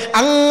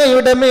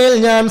അങ്ങയുടെ മേൽ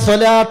ഞാൻ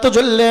സ്വലാത്ത്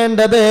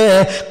ചൊല്ലേണ്ടത്?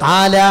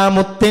 ഖാല,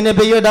 മുത്ത്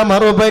നബിയുടെ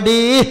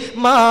മറുപടി,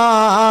 മാ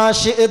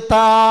ശിഅത,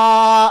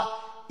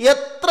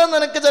 എത്ര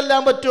നിനക്ക്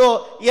ചെല്ലാൻ പറ്റുമോ,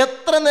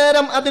 എത്ര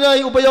നേരം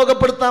അതിനായി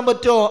ഉപയോഗപ്പെടുത്താൻ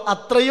പറ്റുമോ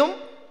അത്രയും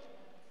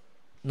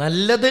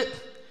നല്ലത്.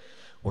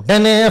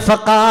 ഉടനെ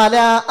ഫഖാല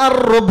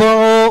അർറുബു,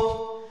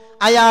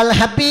 അയാൾ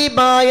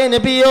ഹബീബായ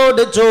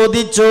നബിയോട്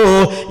ചോദിച്ചു,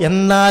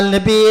 എന്നാൽ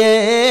നബിയേ,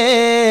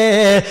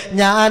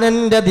 ഞാൻ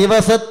എൻ്റെ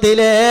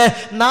ദിവസത്തിലെ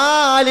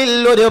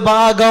 4/1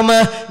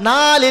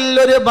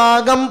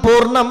 ഭാഗം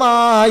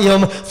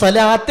പൂർണ്ണമായും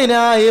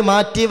സ്വലാത്തിനായി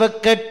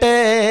മാറ്റിവെക്കട്ടെ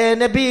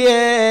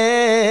നബിയേ.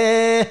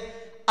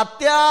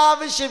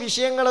 അത്യാവശ്യ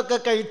വിഷയങ്ങളൊക്കെ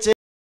കഴിച്ച്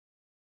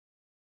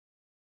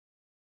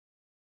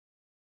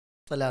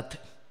സ്വലാത്ത്.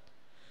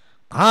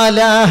 ഖാല,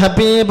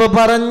 ഹബീബ്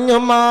പറഞ്ഞു,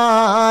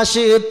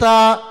 മാശിത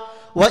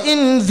വഇൻ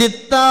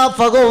സിത്ത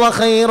ഫഹുവ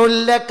ഖൈറുൽ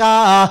ലക,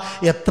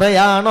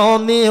 എത്രയാണോ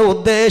നീ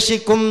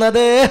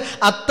ഉദ്ദേശിക്കുന്നത്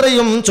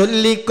അത്രയും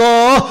ചൊല്ലിക്കോ.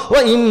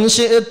 വഇൻ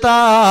ശിത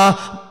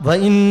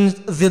വഇൻ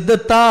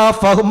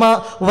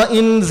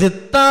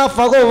സിദ്ത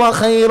ഫഹുവ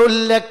ഖൈറുൽ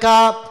ലക,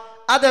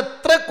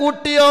 അതെത്ര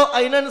കൂട്ടിയോ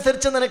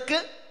അതിനനുസരിച്ച് നിനക്ക്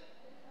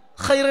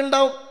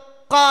ഖൈറുണ്ടാവും.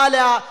 ഖാല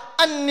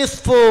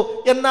അന്നിസ്ഫു,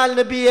 എന്നാൽ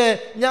നബിയെ,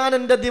 ഞാൻ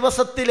എൻ്റെ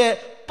ദിവസത്തിലെ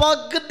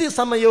പകുതി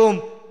സമയവും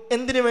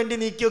എന്തിനു വേണ്ടി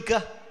നീക്കി വെക്കുക?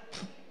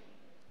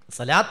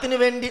 സലാത്തിന്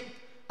വേണ്ടി.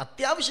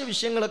 അത്യാവശ്യ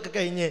വിഷയങ്ങളൊക്കെ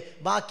കഴിഞ്ഞ്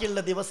ബാക്കിയുള്ള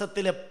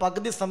ദിവസത്തിലെ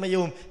പകുതി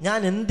സമയവും ഞാൻ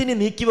എന്തിന്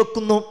നീക്കി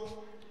വെക്കുന്നു?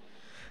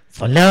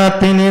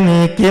 സലാത്തിന്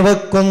നീക്കി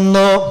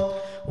വെക്കുന്നു.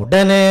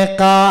 ഉടനെ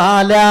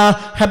ഖാല,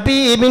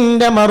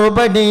 ഹബീബിന്റെ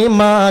മറുപടി,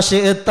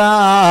 മാശിത,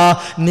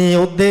 നീ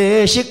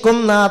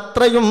ഉദ്ദേശിക്കുന്ന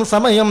അത്രയും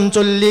സമയം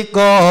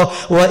ചൊല്ലിക്കോ.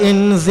 വഇൻ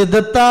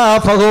സിദ്ത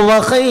ഫഹുവ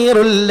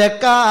ഖൈറുൽ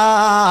ലക,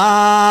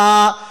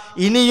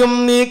 ഇനിയും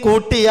നീ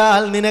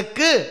കൂട്ടിയാൽ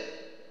നിനക്ക്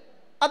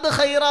അത്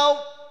ഖൈറാവും.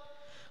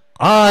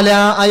 ഖാല,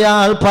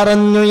 അയാൾ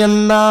പറഞ്ഞു,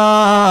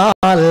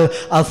 എന്നാൽ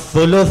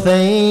അസ്സുലുസൈൻ,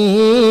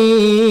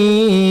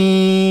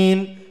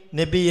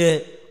 നബിയെ,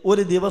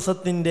 ഒരു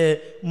ദിവസത്തിൻ്റെ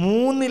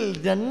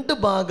 2/3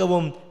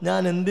 ഭാഗവും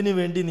ഞാൻ എന്തിനു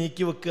വേണ്ടി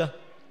നീക്കി വെക്കുക?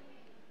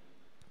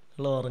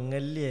 നിങ്ങൾ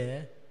ഉറങ്ങല്ലേ?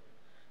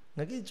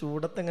 നിങ്ങൾക്ക് ഈ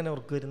ചൂടത്തെങ്ങനെ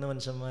ഉറക്കം വരുന്ന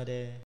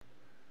മനുഷ്യന്മാരെ?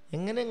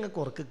 എങ്ങനെ നിങ്ങൾക്ക്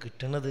ഉറക്കം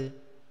കിട്ടണത്?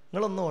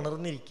 നിങ്ങളൊന്ന്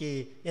ഉണർന്നിരിക്കേ.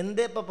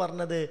 എന്തേ ഇപ്പം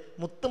പറഞ്ഞത്?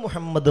 മുത്ത്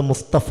മുഹമ്മദ്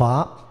മുസ്തഫ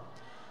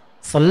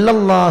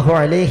സല്ലല്ലാഹു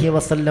അലൈഹി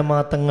വസല്ലമ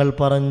തങ്ങൾ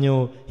പറഞ്ഞു,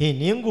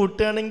 ഇനിയും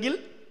കൂട്ടുകയാണെങ്കിൽ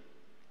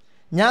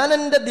ഞാൻ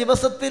എൻ്റെ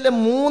ദിവസത്തിലെ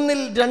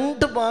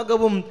 2/3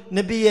 ഭാഗവും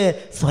നബിയെ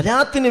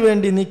സ്വലാത്തിന്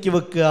വേണ്ടി നീക്കി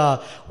വെക്കുക.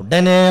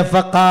 ഉടനെ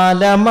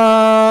ഫഖാല മാ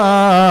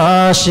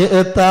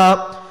ശിഅത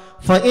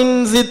ഫഇൻ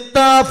സിത്ത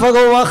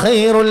ഫഹുവ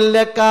ഖൈറുൽ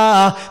ലക,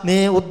 നീ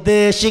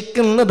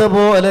ഉദ്ദേശിക്കുന്നത്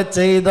പോലെ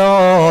ചെയ്തോ,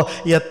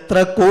 എത്ര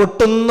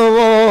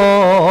കൂട്ടുന്നുവോ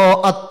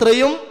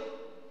അത്രയും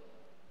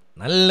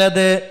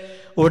നല്ലത്.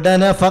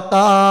 ഉടനെ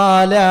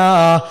ഫഖാല,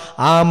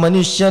 ആ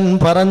മനുഷ്യൻ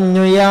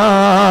പറഞ്ഞു, യാ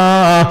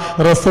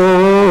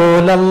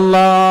റസൂലല്ലാഹ്,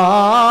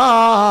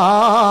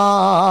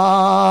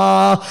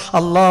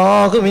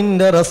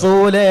 അല്ലാഹുവിൻ്റെ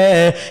റസൂലേ,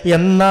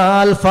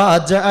 എന്നാൽ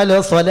ഫജഅല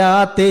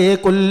സ്വലാത്തി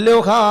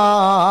കുല്ലുഹാ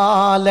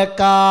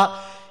ലക,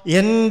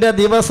 എൻ്റെ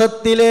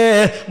ദിവസത്തിലെ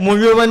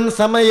മുഴുവൻ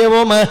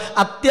സമയവും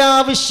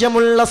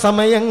അത്യാവശ്യമുള്ള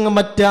സമയം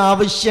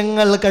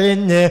മറ്റാവശ്യങ്ങൾ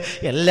കഴിഞ്ഞ്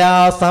എല്ലാ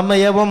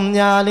സമയവും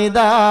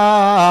ഞാനിതാ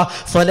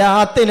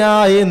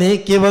സ്വലാത്തിനായി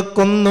നീക്കി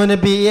വെക്കുന്നു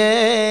നബിയേ.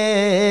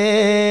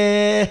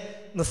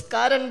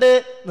 നിസ്കാരമുണ്ട്,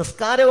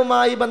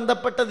 നിസ്കാരവുമായി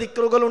ബന്ധപ്പെട്ട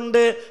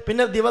ദിക്റുകളുണ്ട്,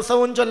 പിന്നെ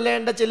ദിവസവും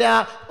ചൊല്ലേണ്ട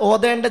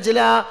ഓതേണ്ട ചില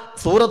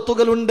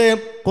സൂറത്തുകളുണ്ട്,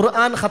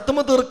 ഖുർആൻ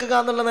ഖത്മ് തീർക്കുക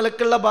എന്നുള്ള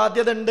നിലക്കുള്ള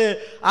ബാധ്യത ഉണ്ട്.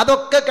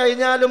 അതൊക്കെ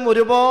കഴിഞ്ഞാലും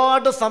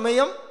ഒരുപാട്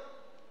സമയം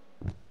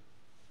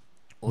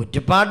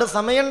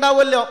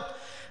ഉണ്ടാവുമല്ലോ.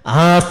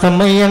 ആ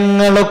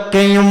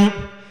സമയങ്ങളൊക്കെയും,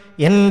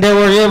 എൻ്റെ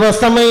ഒഴിവ്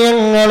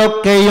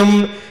സമയങ്ങളൊക്കെയും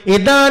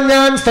ഇതാ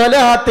ഞാൻ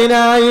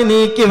സ്വലാത്തിനായി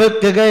നീക്കി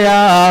വെക്കുകയാ.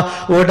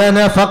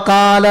 ഉടനെ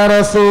ഫഖാല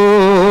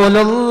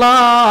റസൂലുള്ളാഹ്,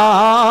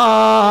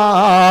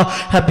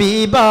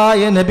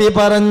 ഹബീബായ നബി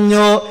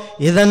പറഞ്ഞു,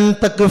 ഇദൻ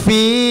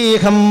തക്ഫീ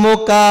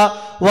ഹമ്മുക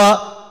വ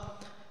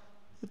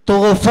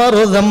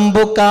തുഗ്ഫറു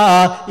ദംബുക,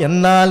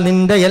 എന്നാൽ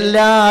നിന്റെ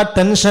എല്ലാ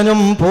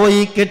ടെൻഷനും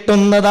പോയി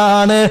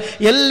കിട്ടുന്നതാണ്,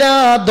 എല്ലാ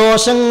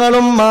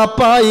ദോഷങ്ങളും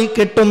മാപ്പായി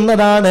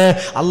കിട്ടുന്നതാണ്.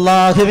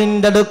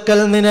 അള്ളാഹുവിൻ്റെ അടുക്കൽ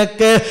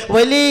നിനക്ക്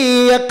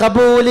വലിയ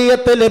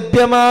കബൂലിയത്ത്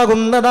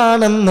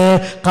ലഭ്യമാകുന്നതാണെന്ന്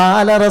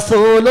ഖാല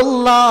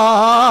റസൂലുള്ളാഹി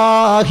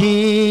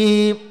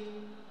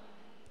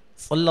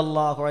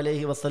സല്ലല്ലാഹു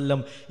അലൈഹി വസല്ലം.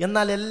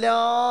 എന്നാൽ എല്ലാ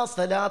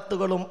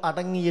സലാത്തുകളും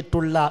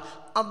അടങ്ങിയിട്ടുള്ള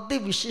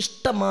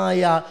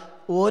അതിവിശിഷ്ടമായ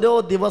ഓരോ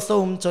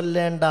ദിവസവും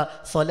ചൊല്ലേണ്ട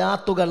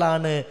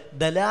സ്വലാത്തുകളാണ്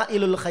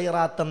ദലായിലുൽ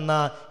ഖൈറാത്ത് എന്ന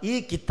ഈ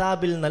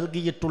കിതാബിൽ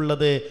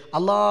നൽകിയിട്ടുള്ളത്.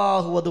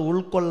 അള്ളാഹു അത്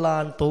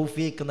ഉൾക്കൊള്ളാൻ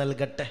തൗഫീക്ക്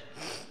നൽകട്ടെ.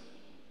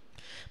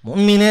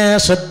 മുഅ്മിനെ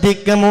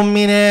ശ്രദ്ധിക്ക,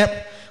 മുഅ്മിനെ.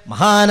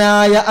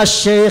 മഹാനായ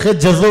അശ്ശൈഖ്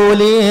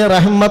ജസൂലി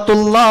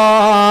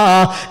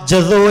റഹ്മത്തുള്ളാഹ്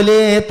ജസൂലി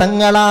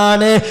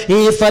തങ്ങളാണ് ഈ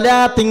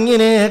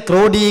സ്വലാത്തിങ്ങിനെ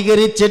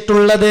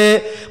ക്രോഡീകരിച്ചിട്ടുള്ളത്.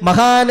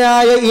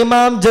 മഹാനായ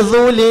ഇമാം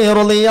ജസൂലി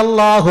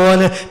റളിയല്ലാഹു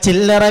അൻഹു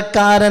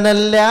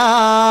ചില്ലറക്കാരനല്ല,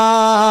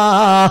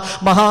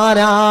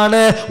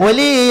 മഹാനാണ്,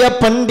 വലിയ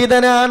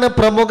പണ്ഡിതനാണ്,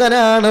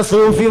 പ്രമുഖനാണ്,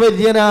 സൂഫി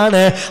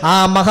വര്യനാണ്. ആ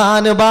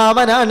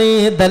മഹാനുഭാവനാണ് ഈ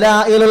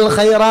ദലായിലുൽ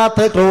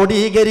ഖൈറാത്ത്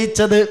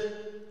ക്രോഡീകരിച്ചത്.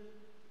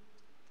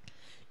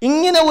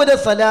 ഇങ്ങനെ ഒരു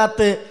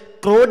സ്വലാത്ത്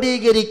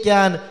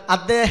ക്രോഡീകരിക്കാൻ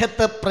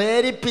അദ്ദേഹത്തെ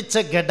പ്രേരിപ്പിച്ച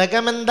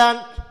ഘടകമെന്താണ്?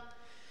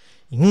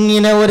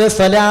 ഇങ്ങനെ ഒരു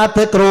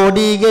സ്വലാത്ത്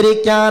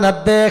ക്രോഡീകരിക്കാൻ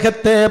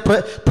അദ്ദേഹത്തെ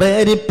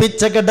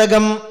പ്രേരിപ്പിച്ച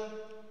ഘടകം,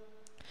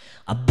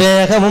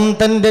 അദ്ദേഹവും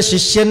തൻ്റെ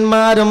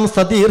ശിഷ്യന്മാരും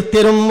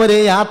സതീർത്ഥ്യരും ഒരു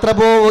യാത്ര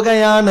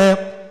പോവുകയാണ്.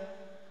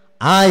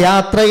 ആ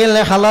യാത്രയിൽ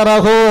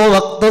ഹളറഹു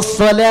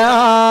വഖ്തുസ്സലാ,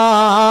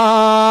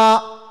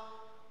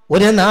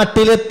 ഒരു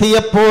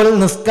നാട്ടിലെത്തിയപ്പോൾ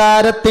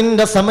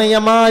നിസ്കാരത്തിന്റെ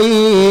സമയമായി.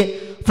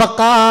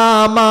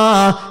 ഫഖാമ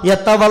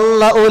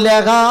യതവല്ലഉ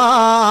ലഹാ,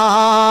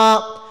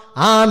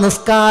 ആ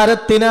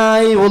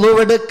നിസ്കാരത്തിനായി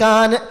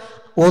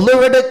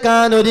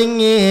ഒളുവെടുക്കാൻ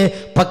ഒരുങ്ങി.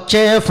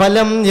 പക്ഷേ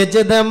ഫലം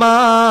യജ്ദമാ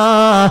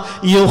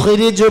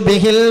യുഖ്രിജു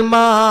ബിഹിൽ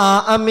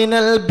മാഅ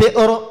മിനൽ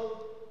ബിഅർ,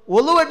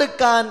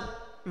 ഒളുവെടുക്കാൻ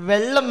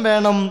വെള്ളം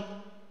വേണം.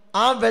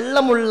 ആ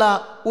വെള്ളമുള്ള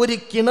ഒരു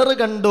കിണർ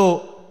കണ്ടു.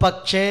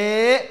 പക്ഷേ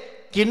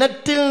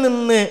കിണറ്റിൽ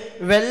നിന്ന്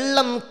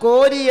വെള്ളം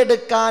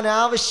കോരിയെടുക്കാൻ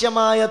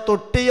ആവശ്യമായ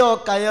തൊട്ടിയോ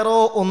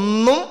കയറോ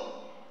ഒന്നും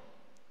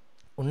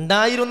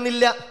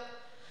ഉണ്ടായിരുന്നില്ല.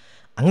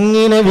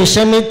 അങ്ങനെ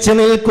വിഷമിച്ച്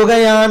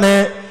നിൽക്കുകയാണ്.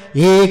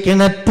 ഈ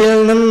കിണറ്റിൽ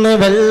നിന്ന്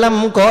വെള്ളം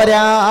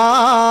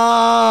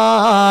കോരാൻ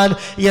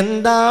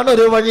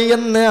എന്താണൊരു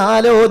വഴിയെന്ന്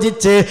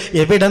ആലോചിച്ച്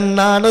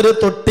എവിടെന്നാണൊരു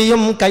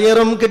തൊട്ടിയും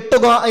കയറും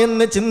കിട്ടുക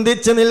എന്ന്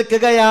ചിന്തിച്ച്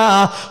നിൽക്കുകയാ.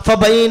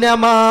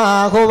 ഫബൈനമാ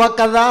ഹുവ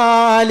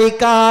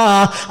കദാലിക,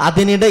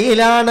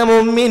 അതിനിടയിലാണ്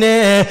മുഅ്മിനെ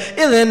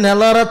ഇദ്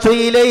നളറതു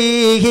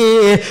ഇലൈഹി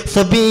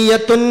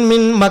സബിയത്തുൻ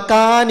മിൻ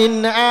മകാനിൻ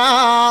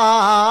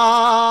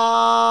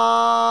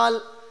ആൽ,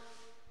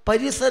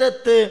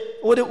 പരിസരത്ത്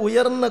ഒരു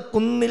ഉയർന്ന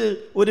കുന്നിൽ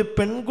ഒരു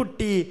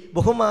പെൺകുട്ടി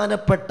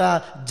ബഹുമാനപ്പെട്ട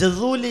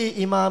ജസൂലി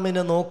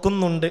ഇമാമിനെ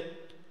നോക്കുന്നുണ്ട്.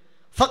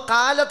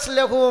 ഫഖാലത്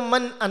ലഹു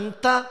മൻ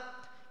അൻത,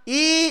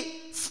 ഈ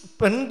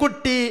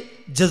പെൺകുട്ടി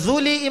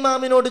ജസൂലി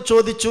ഇമാമിനോട്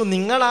ചോദിച്ചു,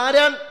 നിങ്ങൾ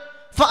ആരാണ്?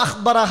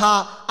 ഫഅഖ്ബറഹ,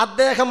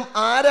 അദ്ദേഹം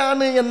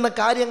ആരാണ് എന്ന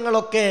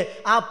കാര്യങ്ങളൊക്കെ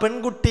ആ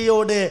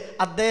പെൺകുട്ടിയോട്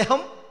അദ്ദേഹം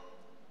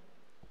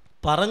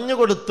പറഞ്ഞു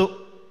കൊടുത്തു.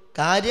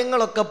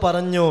 കാര്യങ്ങളൊക്കെ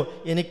പറഞ്ഞു.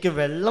 എനിക്ക്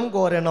വെള്ളം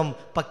കോരണം,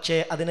 പക്ഷേ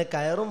അതിന്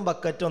കയറും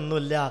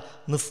ബക്കറ്റൊന്നുമില്ല,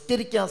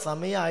 നിസ്കരിക്കാൻ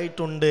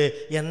സമയമായിട്ടുണ്ട്,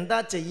 എന്താ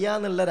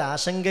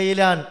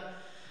ചെയ്യാന്നുള്ളൊരാശങ്കയിലാണ്.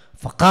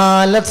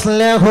 ഫഖാലത്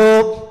ലഹു,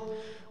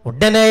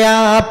 ഉടനെ ആ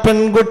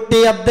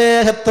പെൺകുട്ടി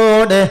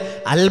അദ്ദേഹത്തോട്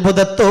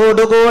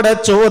അത്ഭുതത്തോടുകൂടെ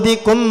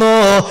ചോദിക്കുന്നു,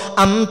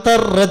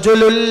 അന്തർ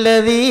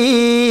റജുലുല്ലദീ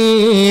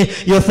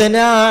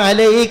യുസ്നാ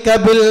അലൈക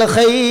ബിൽ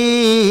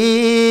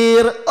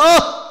ഖൈർ, ഓ,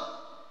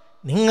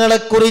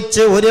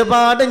 നിങ്ങളെക്കുറിച്ച്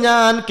ഒരുപാട്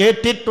ഞാൻ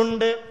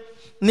കേട്ടിട്ടുണ്ട്.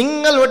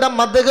 നിങ്ങളുടെ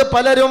മദ്ഹ്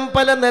പലരും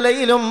പല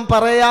നിലയിലും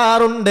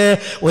പറയാറുണ്ട്.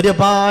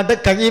 ഒരുപാട്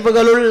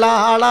കഴിവുകളുള്ള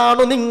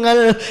ആളാണു നിങ്ങൾ.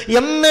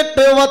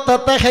 എന്നിട്ട്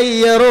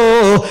വതതഹയ്യറു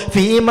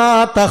ഫീമാ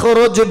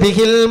തഖ്റുജു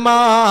ബിഹിൽ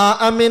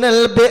മാഅ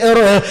മിനൽ ബിഅർ,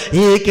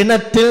 ഈ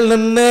കിണറ്റിൽ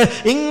നിന്ന്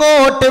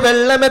ഇങ്ങോട്ട്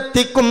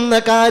വെള്ളമെത്തിക്കുന്ന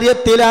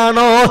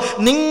കാര്യത്തിലാണോ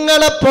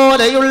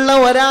നിങ്ങളെപ്പോലെയുള്ള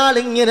ഒരാൾ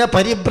ഇങ്ങനെ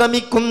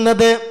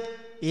പരിഭ്രമിക്കുന്നത്?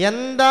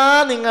 എന്താ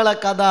നിങ്ങളെ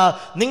കഥ?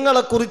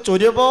 നിങ്ങളെക്കുറിച്ച്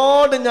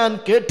ഒരുപാട് ഞാൻ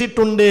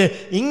കേട്ടിട്ടുണ്ട്.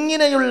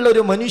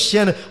 ഇങ്ങനെയുള്ളൊരു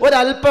മനുഷ്യൻ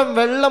ഒരല്പം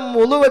വെള്ളം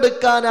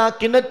ഒളുവെടുക്കാൻ ആ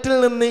കിണറ്റിൽ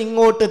നിന്ന്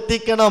ഇങ്ങോട്ട്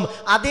എത്തിക്കണം,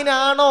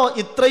 അതിനാണോ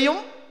ഇത്രയും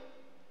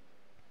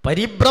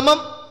പരിഭ്രമം?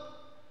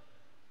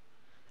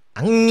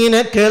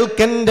 അങ്ങനെ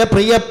കേൾക്കന്റെ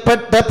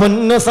പ്രിയപ്പെട്ട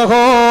പൊന്നു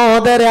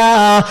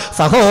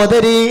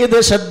സഹോദരി, ഇത്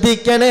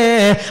ശ്രദ്ധിക്കണേ.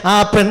 ആ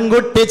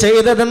പെൺകുട്ടി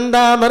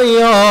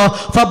ചെയ്തതെന്താണെന്നറിയോ?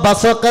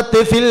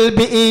 ഫബസഖത് ഫിൽ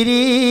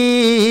ബിഇരി,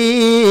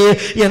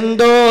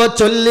 എന്തോ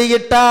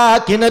ചൊല്ലിയിട്ട ആ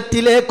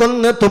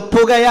കിണറ്റിലേക്കൊന്ന്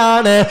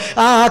തുപ്പുകയാണ്.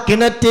 ആ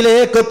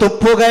കിണറ്റിലേക്ക്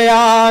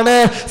തുപ്പുകയാണ്.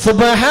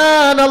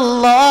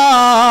 സുബ്ഹാനല്ലാഹ്,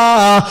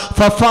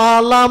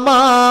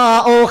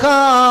 ഫഫാലമാഉഹാ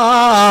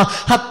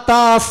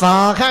ഹത്താ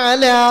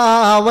സാഹല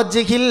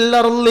വജ്ഹിൽ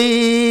അർളി,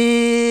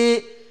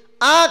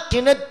 ആ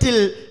കിണറ്റിൽ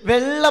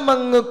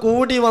വെള്ളമങ്ങ്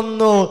കൂടി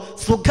വന്നു.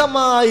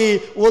 സുഖമായി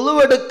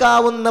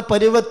ഒളുവെടുക്കാവുന്ന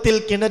പരുവത്തിൽ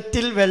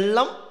കിണറ്റിൽ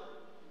വെള്ളം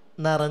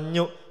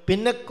നിറഞ്ഞു.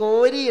 പിന്നെ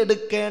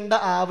കോരിയെടുക്കേണ്ട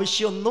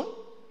ആവശ്യമൊന്നും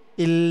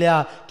ഇല്ല.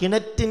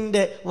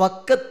 കിണറ്റിൻ്റെ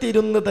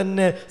വക്കത്തിരുന്ന്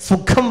തന്നെ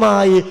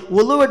സുഖമായി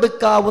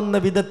ഒളുവെടുക്കാവുന്ന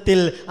വിധത്തിൽ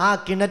ആ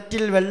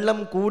കിണറ്റിൽ വെള്ളം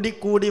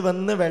കൂടി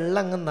വന്ന്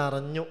വെള്ളം അങ്ങ്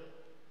നിറഞ്ഞു.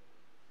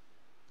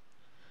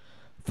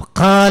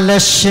 ഫഖാല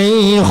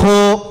ശൈഖു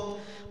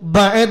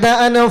ബഅദ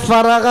അൻ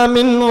ഫറഗ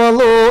മിൻ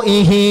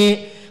വളൂഇഹി,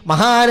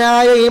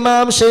 മഹാനായ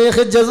ഇമാം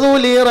ശൈഖ്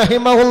ജസൂലി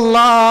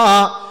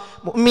റഹിമഹുല്ലാഹ്,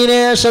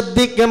 മുഅ്മിനെ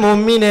ശ്രദ്ധിക്കുക,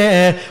 മുഅ്മിനെ,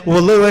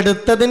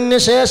 ഉളുവെടുത്തതിന്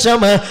ശേഷം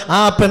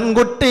ആ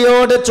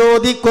പെൺകുട്ടിയോട്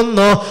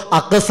ചോദിക്കുന്നു,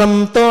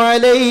 അഖ്സംതു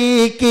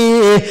അലൈകി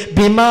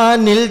ബിമാ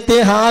നിൽതി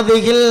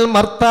ഹാദിഹിൽ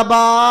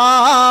മർത്തബാ,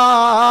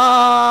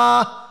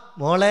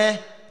 മോളെ,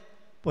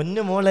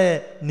 പൊന്നു മോളെ,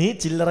 നീ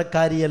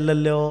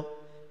ചില്ലറക്കാരിയല്ലല്ലോ,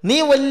 നീ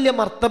വലിയ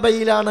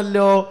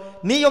മർത്തബയിലാണല്ലോ.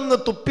 നീ ഒന്ന്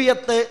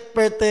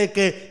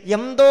തുപ്പിയപ്പോഴത്തേക്ക്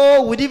എന്തോ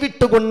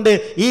ഉരുവിട്ടുകൊണ്ട്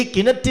ഈ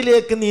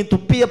കിണറ്റിലേക്ക് നീ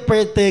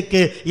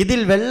തുപ്പിയപ്പോഴത്തേക്ക് ഇതിൽ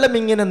വെള്ളം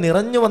ഇങ്ങനെ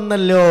നിറഞ്ഞു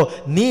വന്നല്ലോ.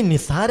 നീ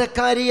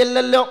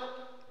നിസാരക്കാരിയല്ലല്ലോ.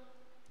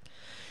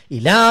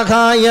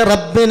 ഇലാഹായ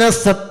റബ്ബിനെ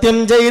സത്യം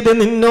ചെയ്ത്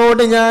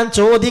നിന്നോട് ഞാൻ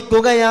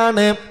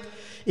ചോദിക്കുകയാണ്,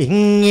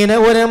 ഇങ്ങനെ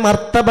ഒരു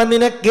മർത്തബ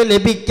നിനക്ക്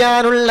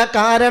ലഭിക്കാനുള്ള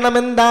കാരണം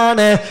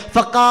എന്താണ്?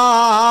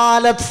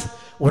 ഫഖാലത്,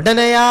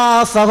 ഉടനെയാ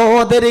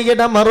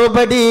സഹോദരിയുടെ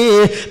മറുപടി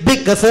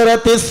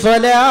ബികസറത്തിസ്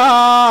സ്വലാ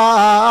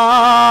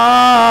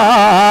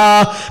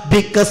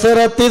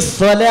ബികസറത്തിസ്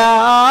സ്വലാ.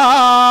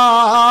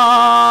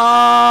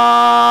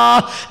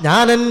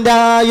 ഞാൻ എൻ്റെ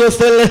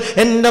ആയുസ്സിൽ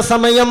എൻ്റെ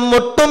സമയം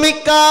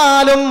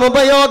ഒട്ടുമിക്കാലും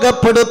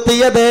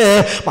ഉപയോഗപ്പെടുത്തിയത്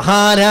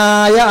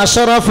മഹാനായ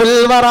അഷ്റഫുൽ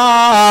വറാ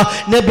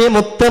നബി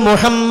മുത്ത്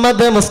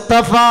മുഹമ്മദ്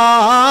മുസ്തഫ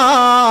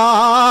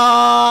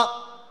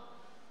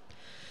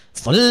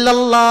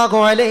സല്ലല്ലാഹു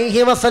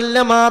അലൈഹി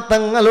വസല്ലമ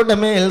തങ്ങളുടെ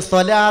മേൽ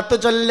സ്വലാത്ത്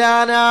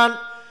ചൊല്ലാനാണ്.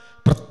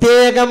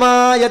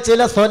 പ്രത്യേകമായ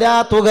ചില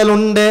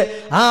സ്വലാത്തുകളുണ്ട്.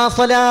 ആ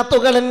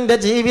സ്വലാത്തുകൾ എൻ്റെ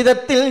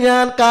ജീവിതത്തിൽ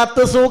ഞാൻ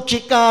കാത്തു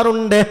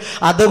സൂക്ഷിക്കാറുണ്ട്.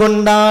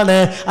 അതുകൊണ്ടാണ്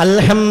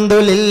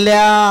അൽഹംദുലില്ലാഹ്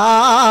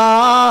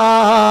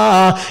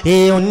ഈ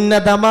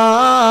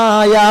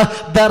ഉന്നതമായ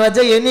ദറജ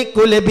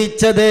എനിക്കു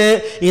ലഭിച്ചത്.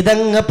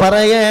 ഇതങ്ങ്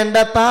പറയേണ്ട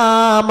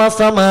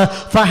താമസം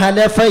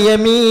ഫഹലഫ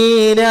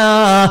യമീന.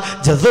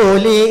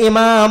 ജസൂലി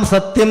ഇമാം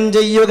സത്യം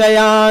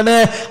ചെയ്യുകയാണ്.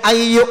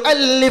 അയ്യു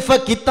അല്ലിഫ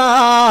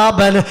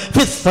കിതാബൻ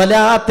ഫിസ്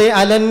സ്വലാത്തി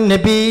അലൻ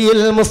നബി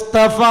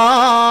മുസ്തഫ.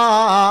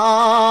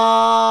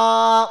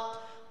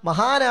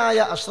 മഹാനായ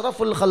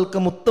അഷ്റഫുൽ ഖൽഖ്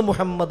മുത്ത്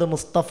മുഹമ്മദ്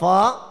മുസ്തഫ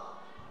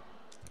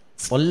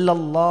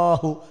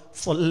സല്ലല്ലാഹു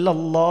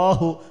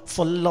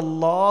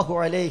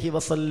അലൈഹി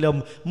വസല്ലം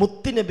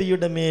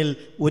മുത്തുനബിയുടെ മേൽ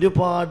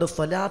ഒരുപാട്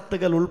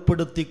സ്വലാത്തുകൾ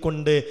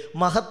ഉൾപ്പെടുത്തിക്കൊണ്ട്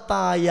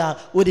മഹത്തായ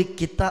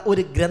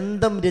ഒരു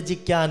ഗ്രന്ഥം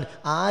രചിക്കാൻ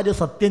ആര്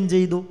സത്യം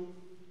ചെയ്തു?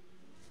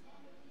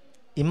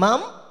 ഇമാം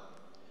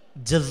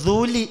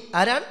ജസൂലി.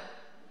 ആരാണ്?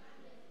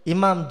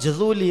 ഇമാം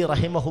ജസൂലി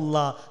റഹിമഹുല്ല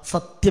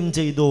സത്യം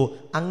ചെയ്തു.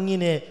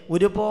 അങ്ങനെ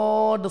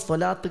ഒരുപാട്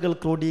സ്വലാത്തുകൾ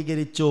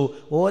ക്രോഡീകരിച്ചു.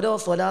 ഓരോ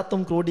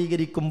സ്വലാത്തും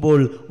ക്രോഡീകരിക്കുമ്പോൾ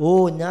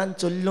ഞാൻ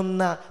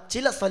ചൊല്ലുന്ന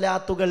ചില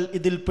സ്വലാത്തുകൾ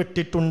ഇതിൽ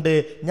പെട്ടിട്ടുണ്ട്,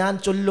 ഞാൻ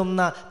ചൊല്ലുന്ന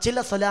ചില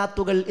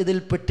സ്വലാത്തുകൾ ഇതിൽ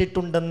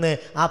പെട്ടിട്ടുണ്ടെന്ന്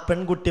ആ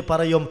പെൺകുട്ടി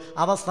പറയും.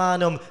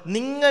 അവസാനം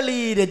നിങ്ങൾ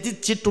ഈ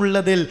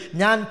രചിച്ചിട്ടുള്ളതിൽ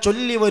ഞാൻ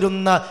ചൊല്ലി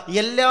വരുന്ന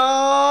എല്ലാ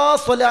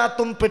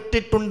സ്വലാത്തും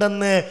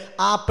പെട്ടിട്ടുണ്ടെന്ന്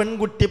ആ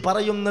പെൺകുട്ടി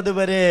പറയുന്നത്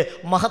വരെ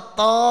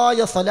മഹത്തായ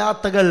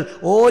സ്വലാത്തുകൾ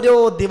ഓരോ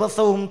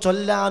ദിവസവും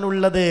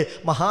ചൊല്ലാനുള്ളത്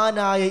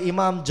മഹാനായ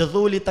ഇമാം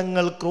ജസൂലി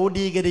തങ്ങൾ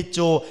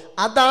ക്രോഡീകരിച്ചു.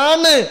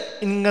 അതാണ്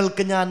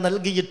നിങ്ങൾക്ക് ഞാൻ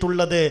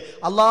നൽകിയിട്ടുള്ളത്.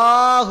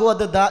 അല്ലാഹു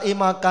അത്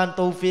ദായിമാക്കാൻ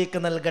തൗഫീക്ക്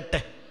നൽകട്ടെ.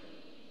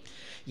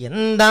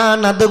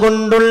 എന്താണ്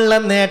അതുകൊണ്ടുള്ള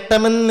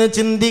നേട്ടമെന്ന്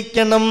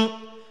ചിന്തിക്കണം.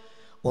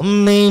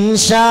 ഒന്ന്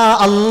ഇൻഷാ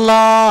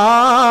അല്ലാഹ്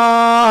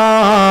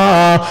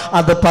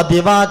അത്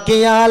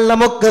പതിവാക്കിയാൽ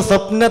നമുക്ക്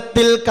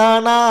സ്വപ്നത്തിൽ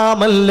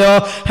കാണാമല്ലോ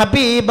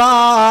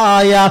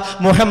ഹബീബായ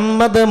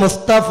മുഹമ്മദ്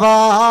മുസ്തഫ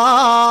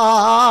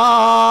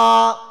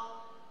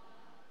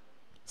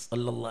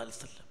സല്ലല്ലാഹു അലൈഹി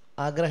വസല്ലം.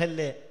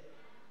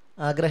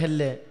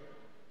 ആഗ്രഹല്ലേ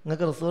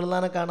നിങ്ങൾക്ക്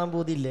റസൂലുള്ളാഹിനെ കാണാൻ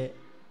പോതില്ലേ?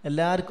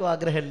 എല്ലാവർക്കും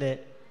ആഗ്രഹല്ലേ?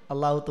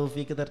 അല്ലാഹു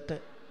തൗഫീക്ക് തരട്ടെ,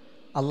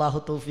 അല്ലാഹു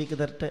തൗഫീക്ക്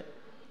തരട്ടെ,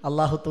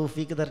 അല്ലാഹു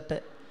തൗഫീക്ക് തരട്ടെ,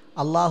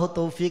 അല്ലാഹു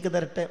തൗഫീക്ക്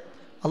തരട്ടെ,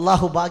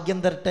 അല്ലാഹു ഭാഗ്യം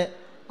തരട്ടെ,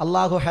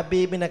 അല്ലാഹു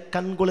ഹബീബിനെ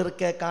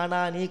കൺകുളിർക്കെ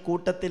കാണാൻ ഈ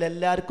കൂട്ടത്തിൽ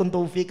എല്ലാവർക്കും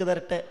തൗഫീക്ക്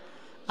തരട്ടെ.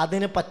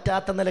 അതിന്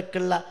പറ്റാത്ത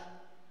നിലക്കുള്ള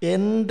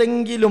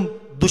എന്തെങ്കിലും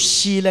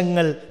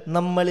ദുശ്ശീലങ്ങൾ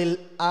നമ്മളിൽ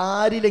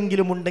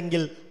ആരിലെങ്കിലും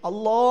ഉണ്ടെങ്കിൽ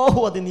അല്ലാഹു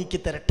അത് നീക്കി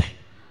തരട്ടെ.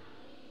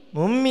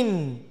 മുഅ്മിൻ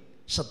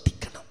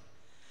ശ്രദ്ധിക്കണം.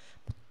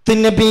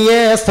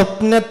 നബിയെ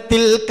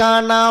സ്വപ്നത്തിൽ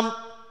കാണാം.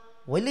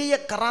 വലിയ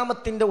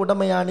കറാമത്തിൻ്റെ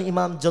ഉടമയാണ്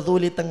ഇമാം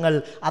ജസൂലി തങ്ങൾ.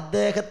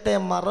 അദ്ദേഹത്തെ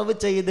മറവ്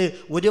ചെയ്ത്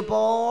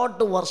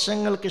ഒരുപാട്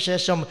വർഷങ്ങൾക്ക്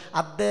ശേഷം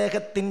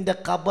അദ്ദേഹത്തിൻ്റെ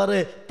ഖബറ്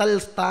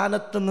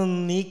തൽസ്ഥാനത്ത് നിന്ന്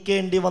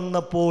നീക്കേണ്ടി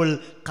വന്നപ്പോൾ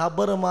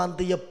ഖബറ്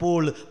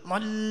മാന്തിയപ്പോൾ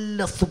നല്ല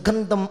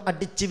സുഗന്ധം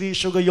അടിച്ചു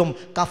വീശുകയും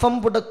കഫം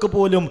പുടക്ക്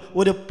പോലും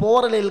ഒരു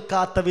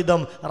പോറലേൽക്കാത്ത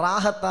വിധം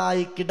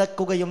റാഹത്തായി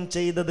കിടക്കുകയും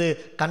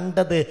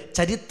കണ്ടത്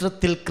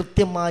ചരിത്രത്തിൽ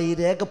കൃത്യമായി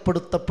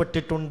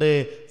രേഖപ്പെടുത്തപ്പെട്ടിട്ടുണ്ട്.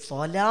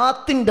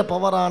 സ്വലാത്തിൻ്റെ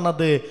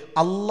പവറാണത്.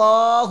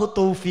 അല്ലാഹു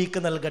തൗഫീക്ക്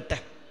നൽകട്ടെ.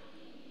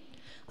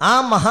 ആ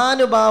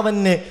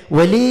മഹാനുഭാവന്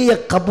വലിയ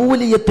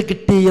കബൂലിയത്ത്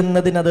കിട്ടി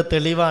എന്നതിനത്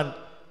തെളിവാണ്.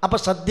 അപ്പം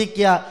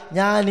ശ്രദ്ധിക്കുക,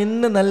 ഞാൻ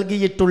ഇന്ന്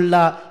നൽകിയിട്ടുള്ള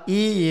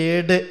ഈ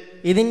ഏട്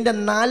ഇതിൻ്റെ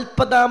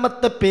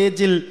 40ാമത്തെ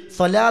പേജിൽ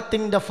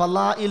സ്വലാത്തിൻ്റെ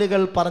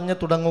ഫലായിലുകൾ പറഞ്ഞു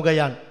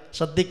തുടങ്ങുകയാണ്.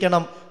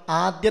 ശ്രദ്ധിക്കണം,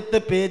 ആദ്യത്തെ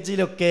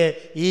പേജിലൊക്കെ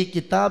ഈ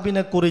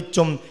കിതാബിനെ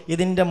കുറിച്ചും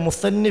ഇതിൻ്റെ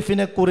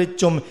മുസന്നിഫിനെ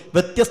കുറിച്ചും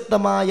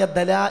വ്യത്യസ്തമായ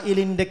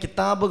ദലായിലിൻ്റെ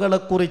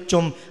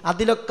കിതാബുകളെക്കുറിച്ചും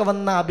അതിലൊക്കെ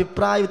വന്ന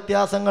അഭിപ്രായ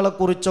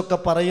വ്യത്യാസങ്ങളെക്കുറിച്ചൊക്കെ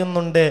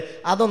പറയുന്നുണ്ട്.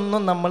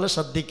 അതൊന്നും നമ്മൾ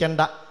ശ്രദ്ധിക്കേണ്ട.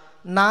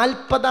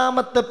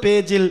 40ാമത്തെ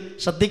പേജിൽ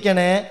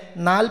ശ്രദ്ധിക്കണേ,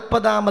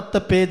 40ാമത്തെ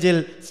പേജിൽ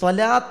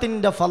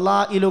സ്വലാത്തിൻ്റെ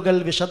ഫലായിലുകൾ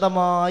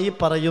വിശദമായി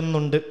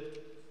പറയുന്നുണ്ട്.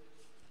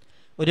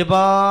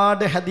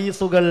 ഒരുപാട്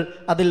ഹദീസുകൾ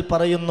അതിൽ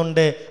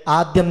പറയുന്നുണ്ട്.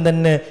 ആദ്യം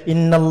തന്നെ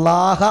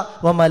ഇന്നല്ലാഹ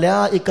വ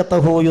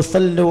മലായികതഹു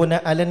യുസല്ലൂന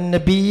അലൻ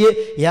നബിയ്യ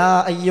യാ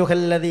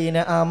അയ്യുഹല്ലദീന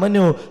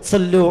ആമനു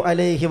സല്ലു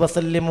അലൈഹി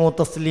വസല്ലിമു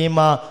തസ്ലീമ.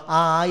 ആ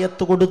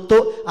ആയത്ത് കൊടുത്തു.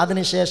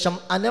 അതിനുശേഷം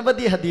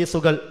അനവധി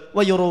ഹദീസുകൾ.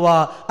 വയുറുവ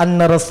അന്ന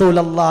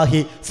റസൂലല്ലാഹി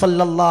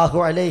സല്ലല്ലാഹു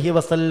അലൈഹി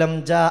വസല്ലം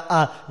ജാഅ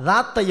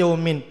ദാത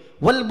യൗമിൻ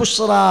വൽ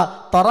ബുശ്റാ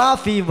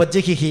തറാഫി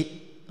വജ്ഹിഹി.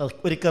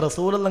 ഒരിക്കൽ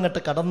റസൂലുള്ള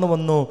അങ്ങോട്ട് കടന്നു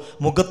വന്നു,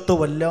 മുഖത്ത്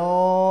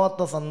വല്ലാത്ത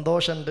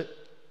സന്തോഷമുണ്ട്.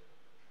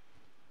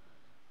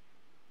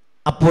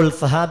 അപ്പോൾ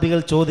സഹാബികൾ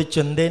ചോദിച്ചു,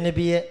 എന്തേ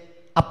നബിയെ?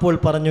 അപ്പോൾ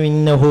പറഞ്ഞു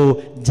ഇന്നഹു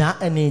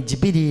ജാഅനി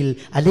ജിബ്രീൽ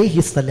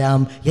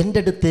അലൈഹിസ്സലാം, എൻ്റെ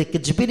അടുത്തേക്ക്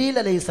ജിബ്രീൽ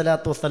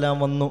അലൈഹിസ്സലാത്തു വസ്സലാം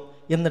വന്നു.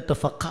 എന്നിട്ട്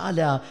ഫഖാല,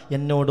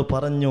 എന്നോട്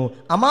പറഞ്ഞു,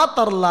 അമാ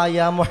തർലാ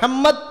യാ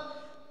മുഹമ്മദ്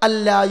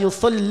അല്ലാ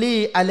യുസല്ലി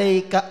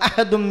അലൈക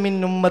അഹദും മിൻ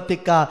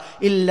ഉമ്മതിക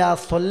ഇല്ലാ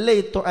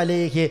സല്ലൈതു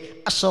അലൈഹി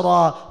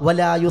അശ്റാ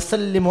വലാ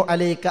യുസല്ലിമു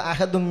അലൈക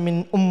അഹദും മിൻ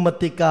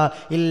ഉമ്മതിക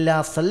ഇല്ലാ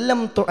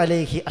സല്ലംതു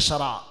അലൈഹി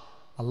അശ്റാ.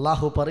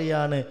 അള്ളാഹു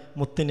പറയാണ്,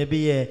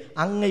 മുത്തുനബിയെ,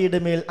 അങ്ങയുടെ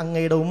മേൽ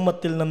അങ്ങയുടെ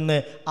ഉമ്മത്തിൽ നിന്ന്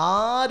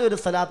ആരൊരു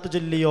സലാത്ത്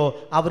ചൊല്ലിയോ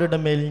അവരുടെ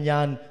മേൽ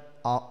ഞാൻ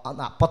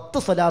 10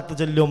 സലാത്ത്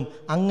ചൊല്ലും.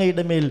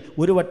 അങ്ങയുടെ മേൽ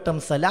ഒരു വട്ടം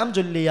സലാം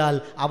ചൊല്ലിയാൽ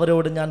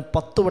അവരോട് ഞാൻ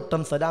 10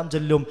 വട്ടം സലാം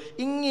ചൊല്ലും.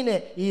 ഇങ്ങനെ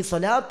ഈ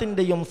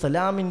സലാത്തിൻ്റെയും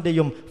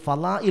സലാമിൻ്റെയും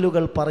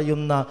ഫളായിലുകൾ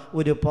പറയുന്ന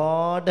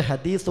ഒരുപാട്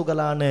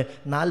ഹദീസുകളാണ്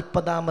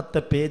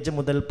 40-ാമത്തെ പേജ്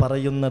മുതൽ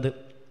പറയുന്നത്.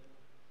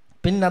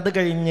 പിന്നെ അത്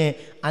കഴിഞ്ഞ്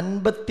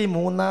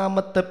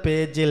 53-ാമത്തെ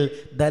പേജിൽ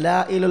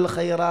ദലായിലുൽ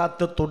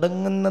ഖൈറാത്ത്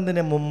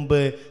തുടങ്ങുന്നതിന്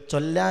മുമ്പ്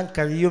ചൊല്ലാൻ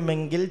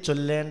കഴിയുമെങ്കിൽ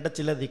ചൊല്ലേണ്ട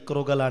ചില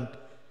ദിക്റുകളാണ്.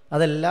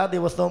 അതെല്ലാ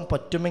ദിവസവും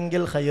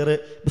പറ്റുമെങ്കിൽ ഖൈറ്.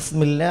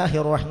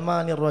 ബിസ്മില്ലാഹിർ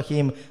റഹ്മാനിർ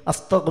റഹീം.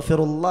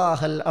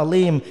 അസ്തഗ്ഫിറുല്ലാഹൽ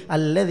അലീം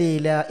അല്ലദീ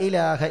ലാ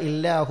ഇലാഹ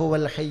ഇല്ലാ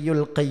ഹുവൽ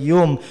ഹയ്യുൽ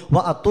ഖയ്യൂം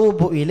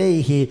വഅതൂബു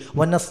ഇലൈഹി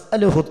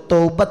വനസ്അലുഹു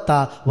തൗബത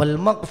വൽ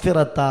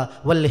മഗ്ഫിറത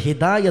വൽ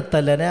ഹിദായത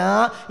ലനാ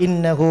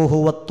ഇന്നഹു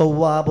ഹുവത്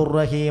തവ്വാബുർ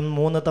റഹീം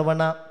 3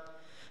 തവണ.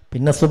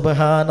 പിന്നെ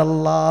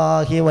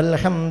സുബ്ഹാനല്ലാഹി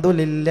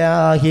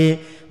വൽഹംദുലില്ലാഹി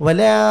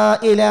വലാ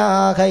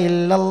ഇലാഹ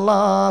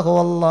ഇല്ലല്ലാഹു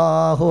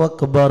വല്ലാഹു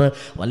അക്ബർ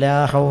വലാ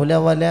ഹൗല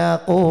വലാ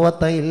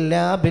ഖുവത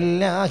ഇല്ലാ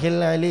ബില്ലാഹിൽ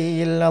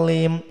അലിയിൽ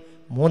അലീം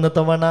 3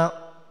 തവണ.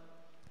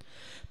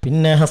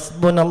 പിന്നെ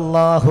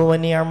ഹസ്ബുനല്ലാഹു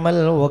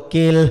വനിഅമൽ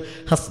വക്കീൽ,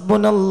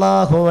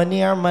 ഹസ്ബുനല്ലാഹു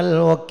വനിഅമൽ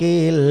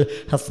വക്കീൽ,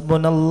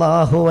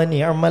 ഹസ്ബുനല്ലാഹു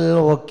വനിഅമൽ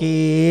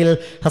വക്കീൽ,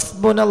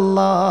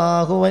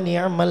 ഹസ്ബുനല്ലാഹു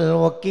വനിഅമൽ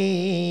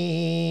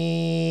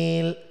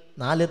വക്കീൽ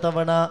 4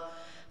 തവണ.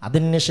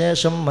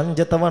 അതിനുശേഷം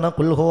 5 തവണ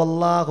ഖുൽ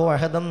ഹുവല്ലാഹു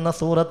അഹദ് എന്ന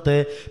സൂറത്ത്,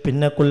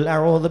 പിന്നെ ഖുൽ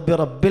അഊദു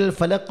ബിറബ്ബിൽ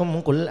ഫലഖും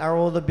ഖുൽ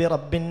അഊദു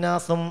ബിറബ്ബിൻ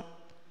നാസും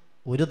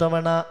 1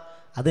 തവണ.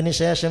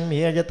 അതിനുശേഷം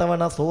 7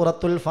 തവണ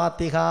സൂറത്തുൽ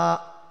ഫാത്തിഹ.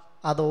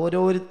 അത്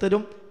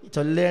ഓരോരുത്തരും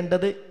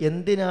ചൊല്ലേണ്ടത്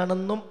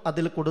എന്തിനാണെന്നും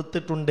അതിൽ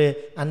കൊടുത്തിട്ടുണ്ട്.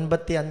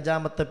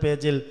 55-ാമത്തെ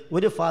പേജിൽ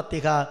ഒരു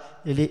ഫാത്തിഹ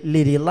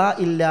ലിറിളാ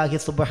ഇല്ലാഹി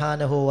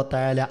സുബ്ഹാനഹു വ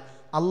തആല,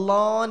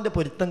 അള്ളാൻ്റെ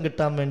പൊരുത്തം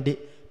കിട്ടാൻ വേണ്ടി.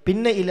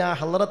 പിന്നെ ഇലാ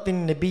ഹളറത്തിൻ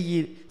നബി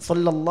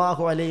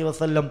സല്ലല്ലാഹു അലൈഹി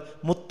വസല്ലം,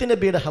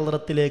 മുത്തുനബിയുടെ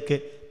ഹളറത്തിലേക്ക്.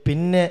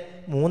 പിന്നെ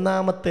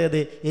 3-ാമത്തേത്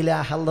ഇലാ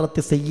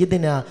ഹളറത്തി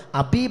സയ്യിദിന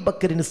അബീ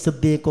ബക്കറിൻ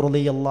സിദ്ദീഖ്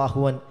റളിയല്ലാഹു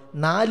അൻ.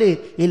 4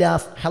 ഇലാ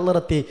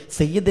ഹളറത്തി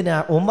സയ്യിദിന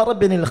ഉമർ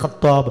ബിനുൽ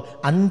ഖത്താബ്.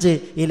 5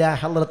 ഇലാ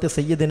ഹളറത്തി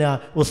സയ്യിദിന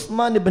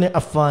ഉസ്മാൻ ഇബ്നു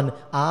അഫ്ഫാൻ.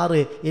 6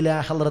 ഇലാ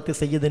ഹളറത്തി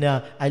സയ്യിദിന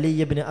അലി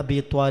ഇബ്നു അബീ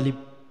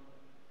ത്വാലിബ്.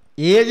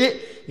 7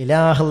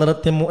 ഇലാ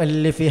ഹളറത്തി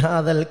മുഅല്ലിഫി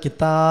ഹാദൽ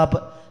കിതാബ്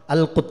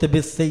അൽ ഖുത്ബി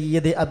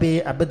സയ്യിദ് അബി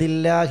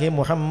അബ്ദില്ലാഹി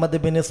മുഹമ്മദ്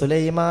ബിൻ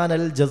സുലൈമാൻ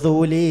അൽ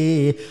ജസൂലി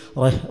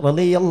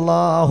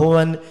റളിയല്ലാഹു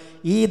അൻ.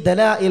 ഈ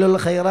ദലായിലുൽ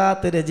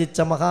ഖൈറാത്ത് രചിച്ച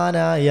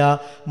മഹാനായ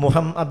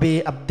അബി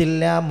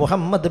അബ്ദില്ലാ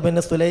മുഹമ്മദ് ബിൻ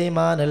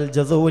സുലൈമാൻ അൽ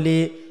ജസൂലി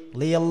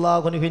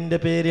റളിയല്ലാഹു അൻഹുവിൻ്റെ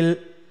പേരിൽ.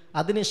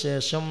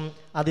 അതിനുശേഷം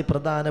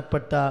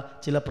അതിപ്രധാനപ്പെട്ട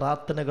ചില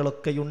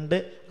പ്രാർത്ഥനകളൊക്കെയുണ്ട്.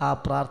 ആ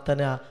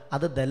പ്രാർത്ഥന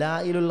അത്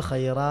ദലായിലുൽ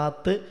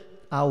ഖൈറാത്ത്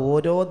ആ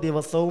ഓരോ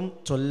ദിവസവും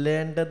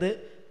ചൊല്ലേണ്ടത്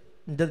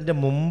ഇതിൻ്റെ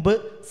മുമ്പ്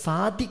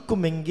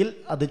സാധിക്കുമെങ്കിൽ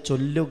അത്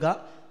ചൊല്ലുക.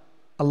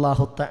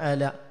 അല്ലാഹു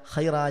തആല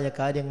ഖൈറായ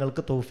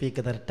കാര്യങ്ങൾക്ക്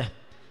തൗഫീക്ക് തരട്ടെ.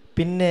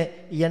 പിന്നെ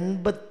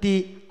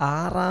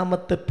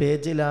 86-ാമത്തെ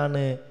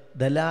പേജിലാണ്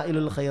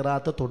ദലായിലുൽ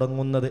ഖൈറാത്ത്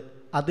തുടങ്ങുന്നത്.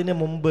 അതിനു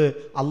മുമ്പ്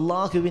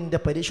അള്ളാഹുവിൻ്റെ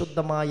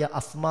പരിശുദ്ധമായ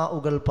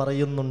അസ്മാഉകൾ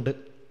പറയുന്നുണ്ട്.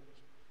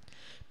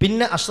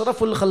 പിന്നെ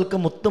അഷ്റഫുൽ ഖൽക്ക്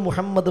മുത്ത്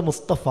മുഹമ്മദ്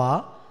മുസ്തഫ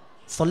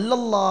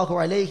സല്ലല്ലാഹു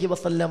അലൈഹി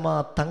വസല്ലമ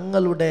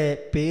തങ്ങളുടെ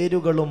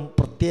പേരുകളും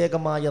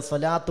പ്രത്യേകമായ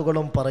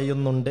സ്വലാത്തുകളും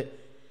പറയുന്നുണ്ട്.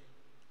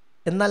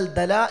 എന്നാൽ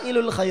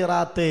ദലായിലുൽ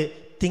ഖൈറാത്ത്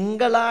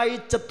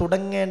തിങ്കളാഴ്ച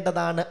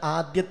തുടങ്ങേണ്ടതാണ്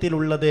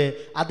ആദ്യത്തിലുള്ളത്.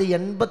 അത്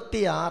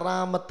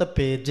 86-ാമത്തെ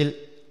പേജിൽ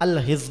അൽ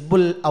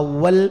ഹിസ്ബുൽ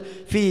അവൽ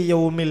ഫി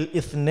യൗമിൽ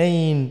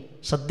ഇസ്നൈൻ.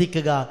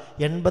 ശ്രദ്ധിക്കുക,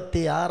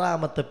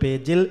 86-ാമത്തെ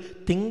പേജിൽ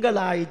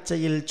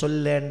തിങ്കളാഴ്ചയിൽ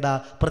ചൊല്ലേണ്ട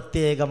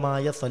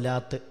പ്രത്യേകമായ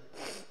സ്വലാത്ത്.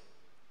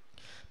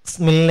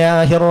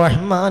 ബിസ്മില്ലാഹിർ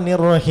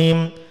റഹ്മാനിർ റഹീം.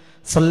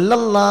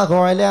 സല്ലല്ലാഹു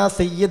അലാ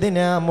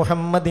സയ്യിദിനാ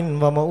മുഹമ്മദിൻ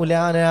വ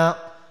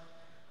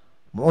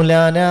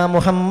മൗലാനാ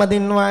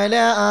മുഹമ്മദിൻ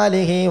വഅലാ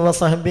ആലിഹി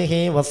വസഹ്ബിഹി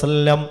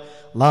വസല്ലം.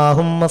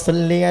 അല്ലാഹുമ്മ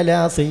സല്ലി അലാ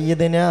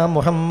സയ്യിദിനാ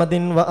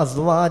മുഹമ്മദിൻ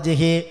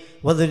വഅസ്വാജിഹി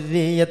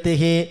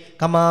വദുർരിയ്യതിഹി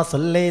കമാ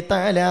സല്ലൈത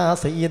അലാ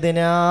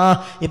സയ്യിദിനാ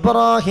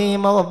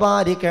ഇബ്രാഹീമ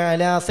വബാരിക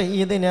അലാ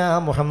സയ്യിദിനാ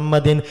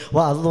മുഹമ്മദിൻ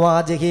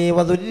വഅസ്വാജിഹി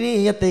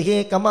വദുർരിയ്യതിഹി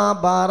കമാ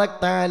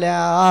ബാരക്ത അലാ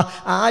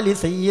ആലി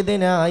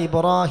സയ്യിദിനാ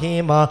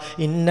ഇബ്രാഹീമ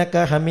ഇന്നക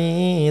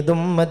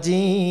ഹമീദും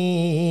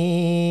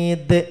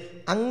മജീദ്.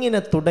 അങ്ങനെ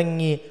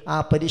തുടങ്ങി ആ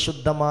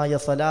പരിശുദ്ധമായ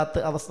സ്വലാത്ത്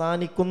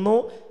അവസാനിക്കുന്നു.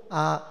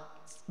 ആ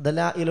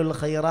ദലായിലുൽ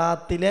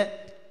ഖൈറാത്തിലെ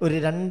ഒരു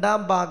 2ാം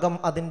ഭാഗം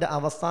അതിൻ്റെ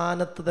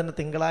അവസാനത്ത് തന്നെ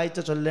തിങ്കളാഴ്ച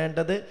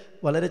ചൊല്ലേണ്ടത്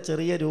വളരെ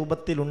ചെറിയ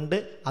രൂപത്തിലുണ്ട്.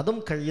 അതും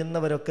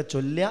കഴിയുന്നവരൊക്കെ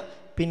ചൊല്ലുക.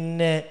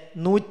 പിന്നെ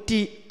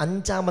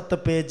 105-ാമത്തെ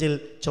പേജിൽ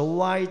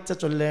ചൊവ്വാഴ്ച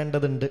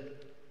ചൊല്ലേണ്ടതുണ്ട്.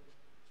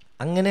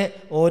 അങ്ങനെ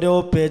ഓരോ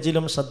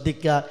പേജിലും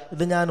ശ്രദ്ധിക്കുക.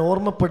 ഇത് ഞാൻ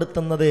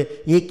ഓർമ്മപ്പെടുത്തുന്നത്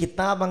ഈ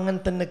കിതാബ് അങ്ങനെ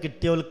തന്നെ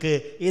കിട്ടിയവർക്ക്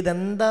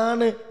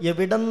ഇതെന്താണ്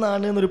എവിടെ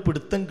നിന്നാണ് എന്നൊരു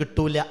പിടുത്തം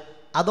കിട്ടൂല.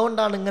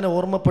 അതുകൊണ്ടാണ് ഇങ്ങനെ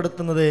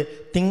ഓർമ്മപ്പെടുത്തുന്നത്.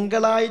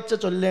 തിങ്കളാഴ്ച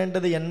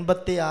ചൊല്ലേണ്ടത്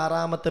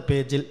 86-ാമത്തെ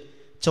പേജിൽ,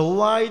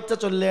 ചൊവ്വാഴ്ച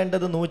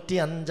ചൊല്ലേണ്ടത്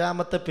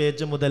 105-ാമത്തെ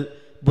പേജ് മുതൽ,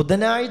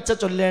 ബുധനാഴ്ച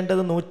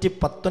ചൊല്ലേണ്ടത്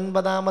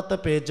 119-ാമത്തെ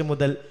പേജ്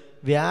മുതൽ,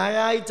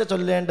 വ്യാഴാഴ്ച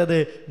ചൊല്ലേണ്ടത്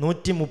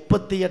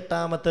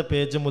 138-ാമത്തെ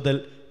പേജ് മുതൽ,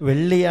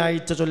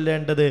 വെള്ളിയാഴ്ച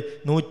ചൊല്ലേണ്ടത്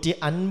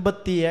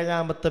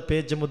 157-ാമത്തെ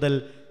പേജ് മുതൽ,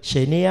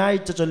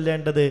 ശനിയാഴ്ച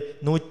ചൊല്ലേണ്ടത്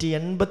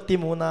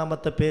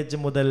 183-ാമത്തെ പേജ്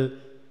മുതൽ,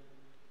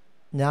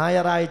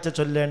 ഞായറാഴ്ച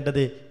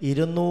ചൊല്ലേണ്ടത്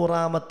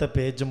 200-ാമത്തെ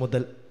പേജ്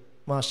മുതൽ.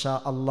 മാഷാ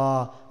അല്ലാ.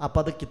 അപ്പം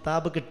അത്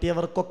കിതാബ്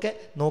കിട്ടിയവർക്കൊക്കെ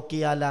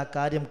നോക്കിയാൽ ആ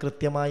കാര്യം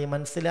കൃത്യമായി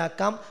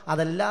മനസ്സിലാക്കാം.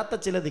 അതല്ലാത്ത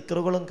ചില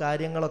ദിക്റുകളും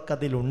കാര്യങ്ങളൊക്കെ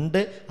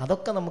അതിലുണ്ട്.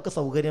 അതൊക്കെ നമുക്ക്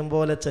സൗകര്യം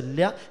പോലെ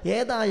ചൊല്ലുക.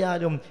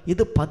 ഏതായാലും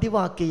ഇത്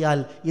പതിവാക്കിയാൽ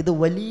ഇത്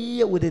വലിയ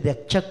ഒരു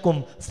രക്ഷക്കും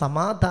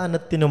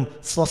സമാധാനത്തിനും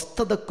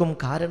സ്വസ്ഥതക്കും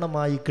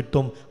കാരണമായി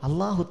കിട്ടും.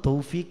 അള്ളാഹു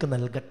തൗഫീക്ക്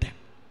നൽകട്ടെ.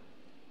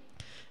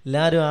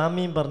 എല്ലാവരും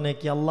ആമീൻ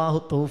പറഞ്ഞേക്ക്. അള്ളാഹു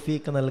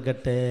തൗഫീക്ക്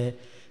നൽകട്ടെ.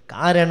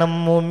 കാരണം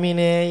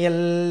മുഅ്മിനെ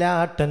എല്ലാ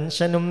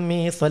ടെൻഷനും ഈ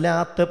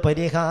സ്വലാത്ത്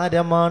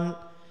പരിഹാരമാണ്.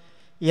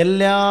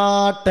 എല്ലാ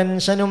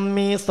ടെൻഷനും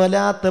ഈ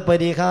സ്വലാത്ത്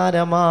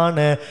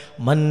പരിഹാരമാണ്.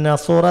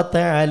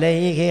 മന്നസുറത്ത്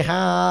അലൈഹി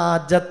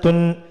ഹാജത്തുൻ,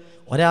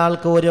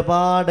 ഒരാൾക്ക്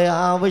ഒരുപാട്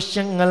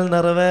ആവശ്യങ്ങൾ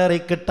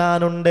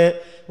നിറവേറിക്കിട്ടാനുണ്ട്,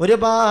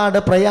 ഒരുപാട്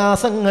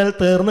പ്രയാസങ്ങൾ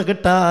തീർന്നു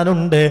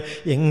കിട്ടാനുണ്ട്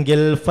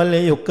എങ്കിൽ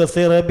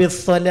ഫൽയുക്സിർ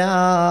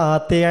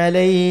ബിസ്സലാത്തി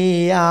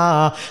അലയ്യ,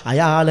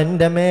 അയാൾ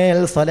എൻ്റെ മേൽ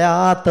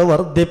സ്വലാത്ത്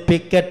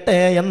വർദ്ധിപ്പിക്കട്ടെ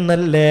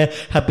എന്നല്ലേ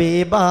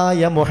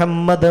ഹബീബായ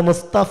മുഹമ്മദ്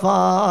മുസ്തഫ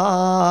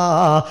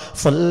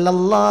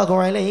സല്ലല്ലാഹു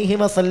അലൈഹി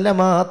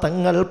വസല്ലമ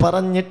തങ്ങൾ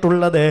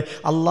പറഞ്ഞിട്ടുള്ളത്.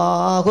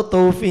 അല്ലാഹു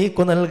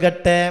തൗഫീഖ്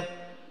നൽകട്ടെ.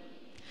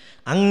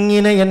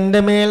 അങ്ങനെ എൻ്റെ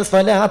മേൽ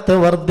സ്വലാത്ത്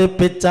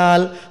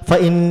വർദ്ധിപ്പിച്ചാൽ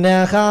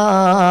ഫഇന്നഹാ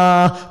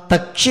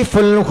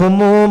തക്ഷിഫുൽ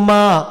ഹുമൂമ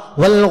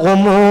വൽ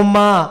ഗുമൂമ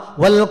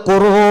വൽ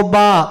ഖുറൂബ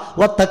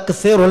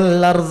വതക്സിറുൽ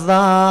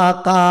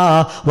അർസാഖ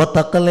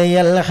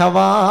വതഖ്ലിയൽ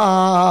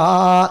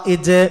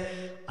ഹവായിജ്.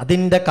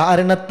 അതിൻ്റെ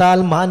കാരണത്താൽ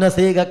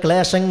മാനസിക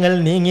ക്ലേശങ്ങൾ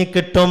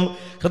നീങ്ങിക്കിട്ടും,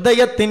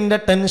 ഹൃദയത്തിൻ്റെ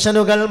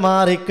ടെൻഷനുകൾ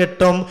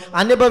മാറിക്കിട്ടും,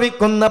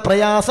 അനുഭവിക്കുന്ന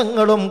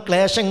പ്രയാസങ്ങളും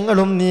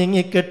ക്ലേശങ്ങളും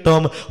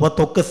നീങ്ങിക്കിട്ടും.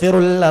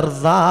 വതുക്സിറുൽ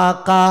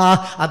അർസാഖ,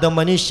 അത്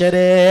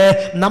മനുഷ്യരെ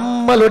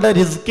നമ്മളുടെ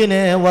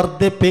റിസ്കിനെ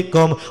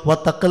വർദ്ധിപ്പിക്കും.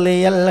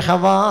 വതഖ്ലിയൽ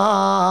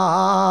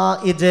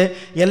ഹവായിജ്,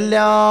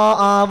 എല്ലാ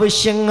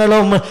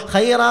ആവശ്യങ്ങളും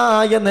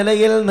ഖൈറായ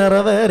നിലയിൽ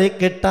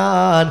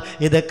നിറവേറിക്കിട്ടാൻ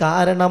ഇത്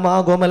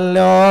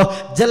കാരണമാകുമല്ലോ.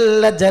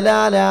 ജല്ല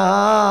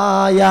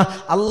ജലാലായ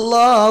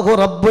അല്ലാഹു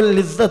റബ്ബുൽ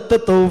ഇസ്സത്ത്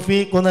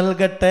തൗഫീഖ്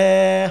നൽകട്ടെ.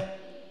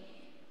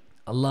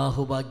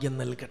 അള്ളാഹു ഭാഗ്യം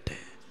നൽകട്ടെ.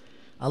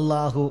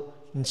 അള്ളാഹു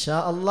ഇൻഷാ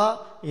അല്ലാഹ്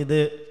ഇത്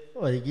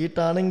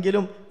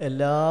വൈകിട്ടാണെങ്കിലും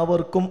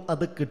എല്ലാവർക്കും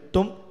അത്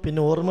കിട്ടും.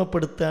 പിന്നെ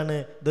ഓർമ്മപ്പെടുത്തുകയാണ്,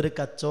 ഇതൊരു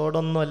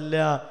കച്ചവടമൊന്നുമല്ല,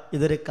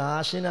 ഇതൊരു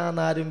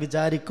കാശിനാന്നാരും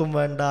വിചാരിക്കും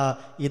വേണ്ട.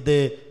 ഇത്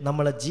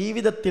നമ്മളെ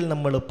ജീവിതത്തിൽ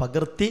നമ്മൾ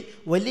പകർത്തി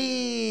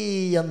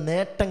വലിയ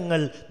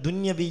നേട്ടങ്ങൾ,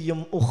 ദുന്യവിയും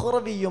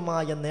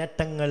ഉഖ്റവിയുമായ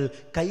നേട്ടങ്ങൾ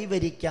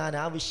കൈവരിക്കാൻ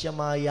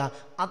ആവശ്യമായ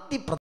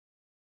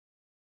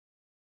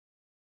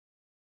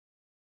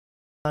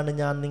ആണ്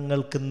ഞാൻ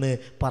നിങ്ങൾക്കിന്ന്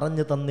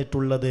പറഞ്ഞു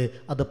തന്നിട്ടുള്ളത്.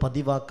 അത്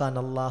പതിവാക്കാൻ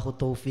അല്ലാഹു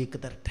തൗഫീക്ക്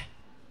തരട്ടെ.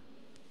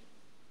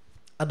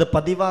 അത്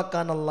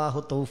പതിവാക്കാൻ അല്ലാഹു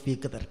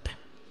തൗഫീക്ക് തരട്ടെ.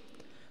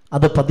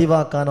 അത്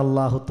പതിവാക്കാൻ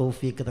അല്ലാഹു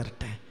തൗഫീക്ക്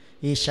തരട്ടെ.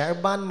 ഈ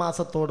ശഅബാൻ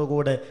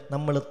മാസത്തോടുകൂടെ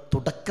നമ്മൾ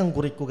തുടക്കം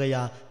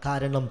കുറിക്കുകയാ.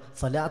 കാരണം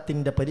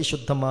സലാത്തിൻ്റെ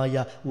പരിശുദ്ധമായ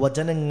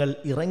വചനങ്ങൾ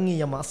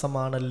ഇറങ്ങിയ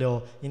മാസമാണല്ലോ.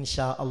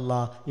 ഇൻഷാ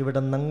അല്ലാഹ് ഇവിടെ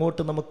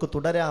നിന്നങ്ങോട്ട് നമുക്ക്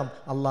തുടരാം.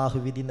 അല്ലാഹു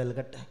വിധി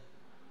നൽകട്ടെ.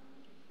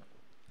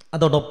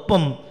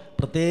 അതോടൊപ്പം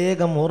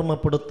പ്രത്യേകം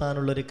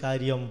ഓർമ്മപ്പെടുത്താനുള്ളൊരു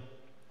കാര്യം,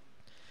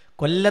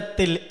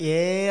 കൊല്ലത്തിൽ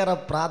ഏറെ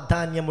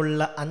പ്രാധാന്യമുള്ള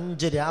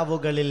 5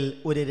 രാവുകളിൽ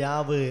ഒരു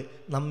രാവ്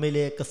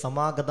നമ്മിലേക്ക്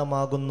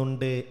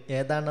സമാഗതമാകുന്നുണ്ട്.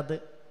 ഏതാണത്?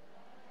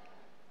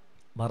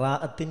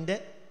 ബറാഅത്തിന്റെ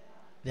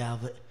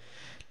രാവ്.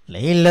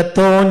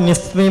 ലൈലത്തു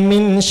നിസ്ഫി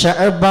മിൻ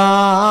ശഅബാൻ,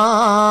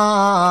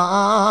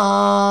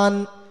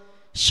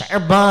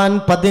 ശഅബാൻ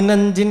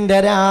 15ന്റെ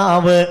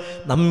രാവ്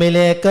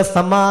നമ്മിലേക്ക്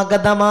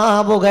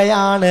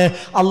സമാഗതമാവുകയാണ്.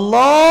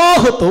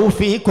 അല്ലാഹു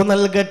തൗഫീഖ്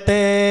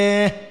നൽകട്ടെ.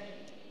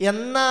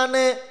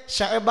 എന്നാണ്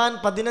ശഅബാൻ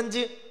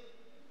 15?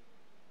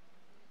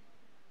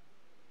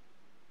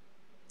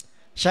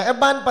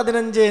 ശഅബാൻ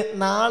 15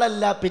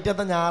 നാളല്ല,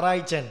 പിറ്റത്തെ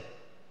ഞായറാഴ്ചയാണ്.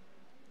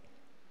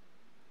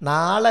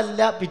 നാളല്ല,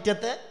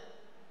 പിറ്റത്തെ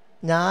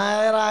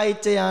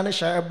ഞായറാഴ്ചയാണ്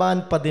ശഅബാൻ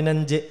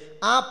 15.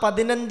 ആ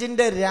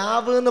 15ന്റെ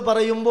രാവ് എന്ന്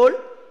പറയുമ്പോൾ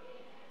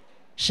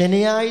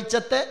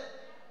ശനിയാഴ്ചത്തെ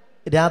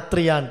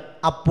രാത്രിയാണ്.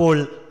 അപ്പോൾ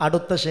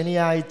അടുത്ത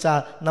ശനിയാഴ്ച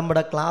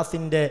നമ്മുടെ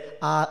ക്ലാസിൻ്റെ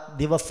ആ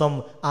ദിവസം,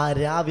 ആ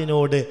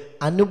രാവിനോട്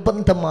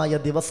അനുബന്ധമായ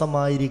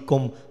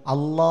ദിവസമായിരിക്കും.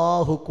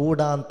 അല്ലാഹു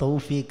കൂടാൻ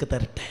തൗഫീക്ക്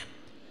തരട്ടെ.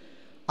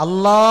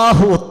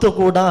 അല്ലാഹു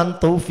ഒത്തുകൂടാൻ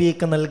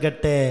തൗഫീക്ക്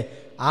നൽകട്ടെ.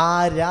 ആ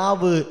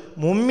രാവ്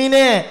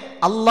മുഅ്മിനെ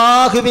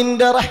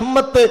അല്ലാഹുവിൻ്റെ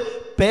റഹ്മത്ത്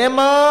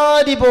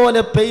പേമാരി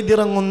പോലെ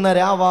പെയ്തിറങ്ങുന്ന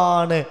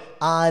രാവാണ്.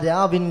 ആ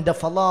രാവിൻ്റെ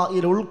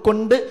ഫളാഇൽ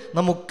ഉൾക്കൊണ്ട്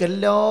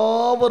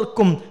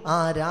നമുക്കെല്ലാവർക്കും ആ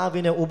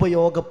രാവിനെ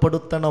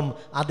ഉപയോഗപ്പെടുത്തണം.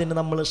 അതിന്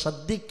നമ്മൾ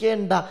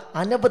ശ്രദ്ധിക്കേണ്ട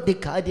അനവധി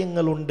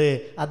കാര്യങ്ങളുണ്ട്.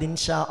 അത്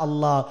ഇൻഷാ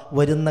അല്ലാഹ്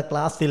വരുന്ന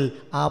ക്ലാസ്സിൽ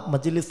ആ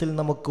മജ്ലിസിൽ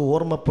നമുക്ക്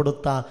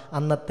ഓർമ്മപ്പെടുത്താം.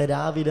 അന്നത്തെ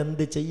രാവിലെ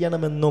എന്ത്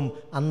ചെയ്യണമെന്നും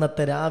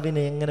അന്നത്തെ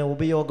രാവിനെ എങ്ങനെ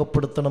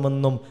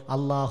ഉപയോഗപ്പെടുത്തണമെന്നും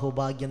അള്ളാഹു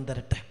ഭാഗ്യം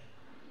തരട്ടെ.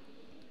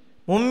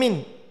 മുഅ്മിൻ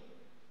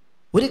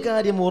ഒരു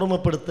കാര്യം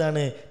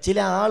ഓർമ്മപ്പെടുത്താണ്, ചില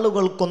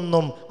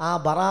ആളുകൾക്കൊന്നും ആ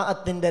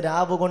ബറാഅത്തിൻ്റെ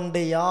രാവ് കൊണ്ട്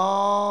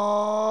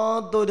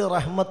യാതൊരു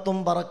റഹ്മത്തും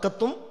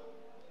ബറക്കത്തും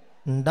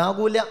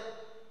ഉണ്ടാകൂല.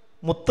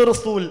 മുത്ത്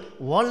റസൂൽ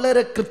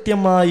വളരെ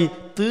കൃത്യമായി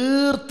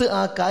തീർത്ത്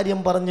ആ കാര്യം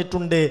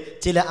പറഞ്ഞിട്ടുണ്ട്.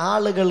 ചില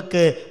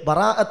ആളുകൾക്ക്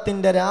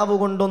ബറാഅത്തിൻ്റെ രാവ്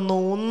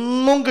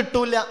കൊണ്ടൊന്നും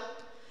കിട്ടൂല.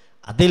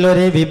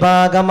 അതിലൊരു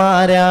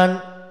വിഭാഗമാരാൻ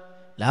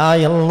ലാ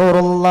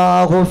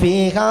യൻളുറുല്ലാഹു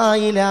ഫീഹാ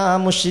ഇലാ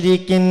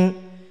മുശ്രികിൻ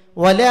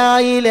വലാ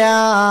ഇലാ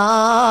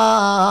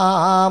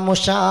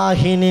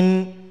മുശാഹിനിൻ.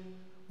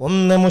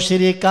 ഒന്ന്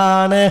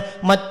മുശ്രിക്കാണ്,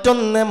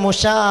 മറ്റൊന്ന്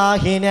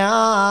മുശാഹിന.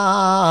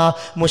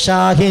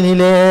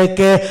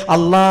 മുശാഹിനിലേക്ക്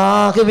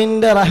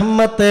അള്ളാഹുവിൻ്റെ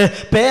റഹ്മത്ത്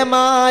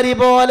പേമാരി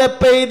പോലെ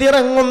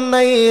പെയ്തിറങ്ങുന്ന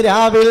ഈ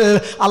രാവിൽ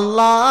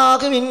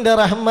അള്ളാഹുവിൻ്റെ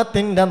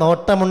റഹ്മത്തിൻ്റെ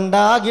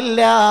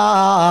നോട്ടമുണ്ടാകില്ല.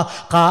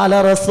 ഖാല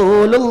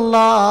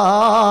റസൂലുള്ളാഹി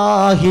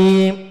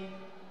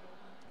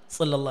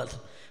സ്വല്ലല്ലാഹു അലൈഹി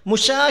വസല്ലം.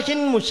 മുശാഹിൻ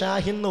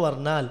എന്ന്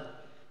പറഞ്ഞാൽ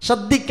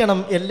ശ്രദ്ധിക്കണം,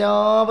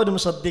 എല്ലാവരും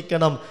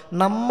ശ്രദ്ധിക്കണം.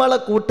 നമ്മളെ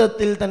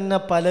കൂട്ടത്തിൽ തന്നെ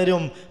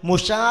പലരും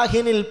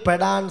മുശാഹിനിൽ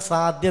പെടാൻ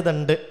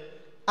സാധ്യതയുണ്ട്.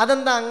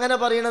 അതെന്താ അങ്ങനെ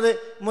പറയണത്?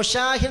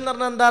 മുശാഹിൻ എന്ന്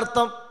പറഞ്ഞാൽ എന്താ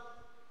അർത്ഥം?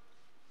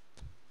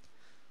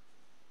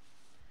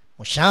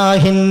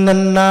 മുശാഹിൻ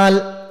എന്നാൽ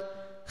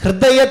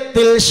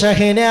ഹൃദയത്തിൽ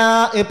ഷഹ്നാ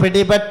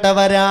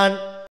പിടിപെട്ടവരാൻ.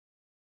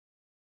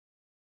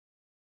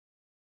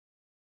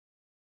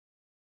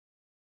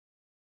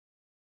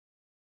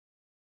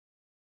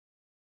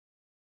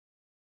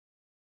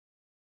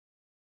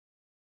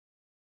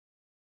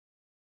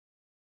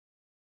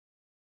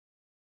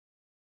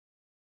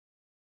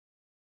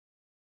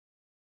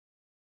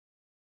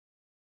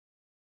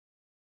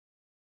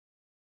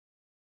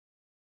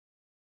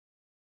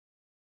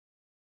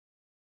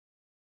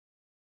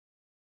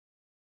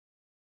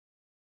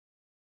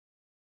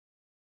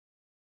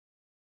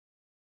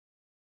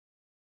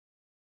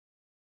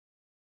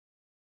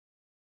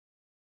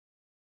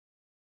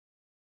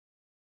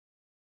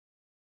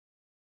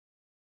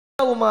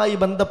 വുമായി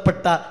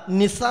ബന്ധപ്പെട്ട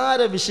നിസാര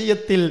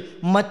വിഷയത്തിൽ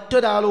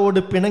മറ്റൊരാളോട്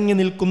പിണങ്ങി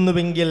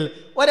നിൽക്കുന്നുവെങ്കിൽ,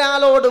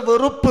 ഒരാളോട്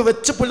വെറുപ്പ്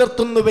വെച്ച്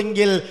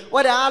പുലർത്തുന്നുവെങ്കിൽ,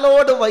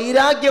 ഒരാളോട്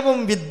വൈരാഗ്യവും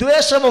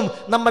വിദ്വേഷവും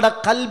നമ്മുടെ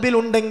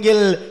കൽബിലുണ്ടെങ്കിൽ,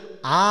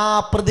 ആ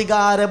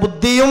പ്രതികാര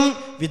ബുദ്ധിയും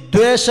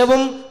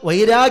വിദ്വേഷവും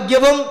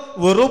വൈരാഗ്യവും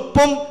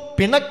വെറുപ്പും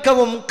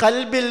പിണക്കവും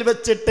കൽബിൽ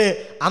വെച്ചിട്ട്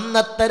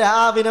അന്നത്തെ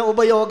രാവിനെ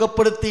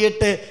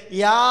ഉപയോഗപ്പെടുത്തിയിട്ട്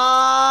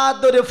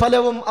യാതൊരു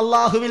ഫലവും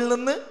അള്ളാഹുവിൽ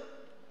നിന്ന്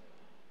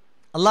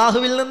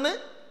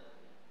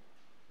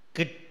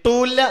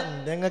കിട്ടൂല.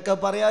 നിങ്ങൾക്ക്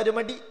പറയാ ഒരു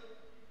മടി,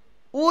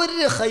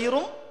 ഒരു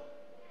ഖൈറും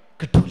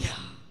കിട്ടൂല.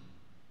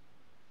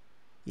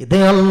 ഇത്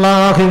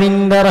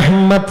അല്ലാഹുവിൻ്റെ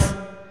റഹ്മത്ത്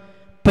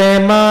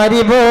പേമാരി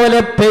പോലെ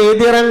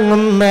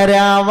പെയ്തിറങ്ങുന്ന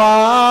രാവാ.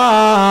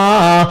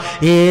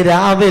 ഈ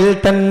രാവിൽ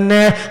തന്നെ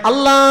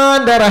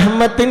അള്ളാന്റെ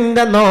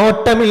റഹ്മത്തിന്റെ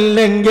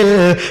നോട്ടമില്ലെങ്കിൽ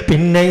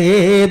പിന്നെ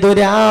ഏതു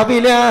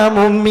രാവിലാ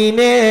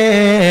മുഅ്മിനേ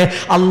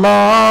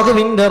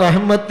അള്ളാഹുവിൻ്റെ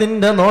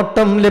റഹ്മത്തിന്റെ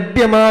നോട്ടം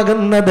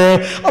ലഭ്യമാകുന്നത്?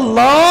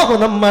 അള്ളാഹു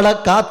നമ്മളെ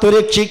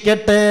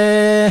കാത്തുരക്ഷിക്കട്ടെ.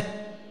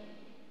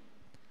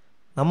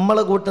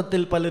 നമ്മളെ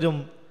കൂട്ടത്തിൽ പലരും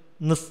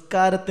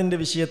നിസ്കാരത്തിൻ്റെ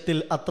വിഷയത്തിൽ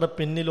അത്ര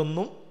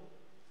പിന്നിലൊന്നും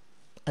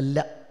അല്ല.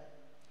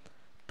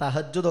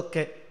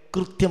 തഹജ്ജുദൊക്കെ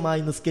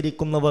കൃത്യമായി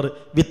നിസ്കരിക്കുന്നവർ,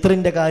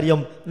 വിത്രിൻ്റെ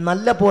കാര്യം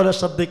നല്ല പോലെ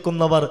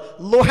ശ്രദ്ധിക്കുന്നവർ,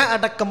 ളുഹ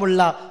അടക്കമുള്ള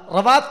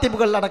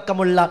റവാത്തിബുകൾ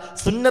അടക്കമുള്ള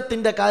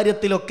സുന്നത്തിൻ്റെ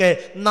കാര്യത്തിലൊക്കെ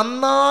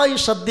നന്നായി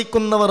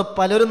ശ്രദ്ധിക്കുന്നവർ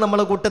പലരും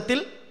നമ്മളെ കൂട്ടത്തിൽ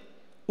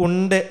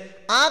ഉണ്ട്.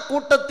 ആ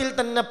കൂട്ടത്തിൽ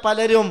തന്നെ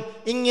പലരും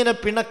ഇങ്ങനെ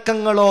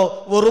പിണക്കങ്ങളോ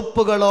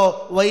വെറുപ്പുകളോ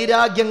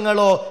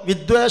വൈരാഗ്യങ്ങളോ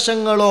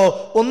വിദ്വേഷങ്ങളോ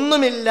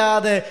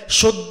ഒന്നുമില്ലാതെ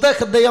ശുദ്ധ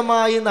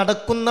ഹൃദയമായി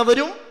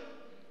നടക്കുന്നവരും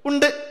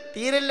ഉണ്ട്.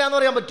 തീരില്ല എന്ന്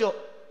പറയാൻ പറ്റുമോ?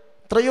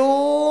 എത്രയോ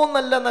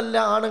നല്ല നല്ല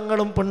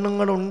ആണുങ്ങളും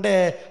പെണ്ണുങ്ങളും ഉണ്ട്.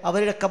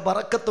 അവരുടെയൊക്കെ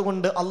ബറക്കത്ത്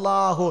കൊണ്ട്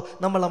അള്ളാഹു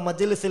നമ്മളെ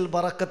മജ്ലിസിൽ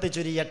ബറക്കത്ത്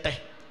ചൊരിയട്ടെ.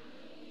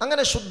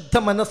 അങ്ങനെ ശുദ്ധ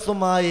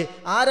മനസ്സുമായി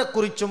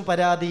ആരെക്കുറിച്ചും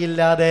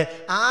പരാതിയില്ലാതെ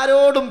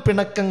ആരോടും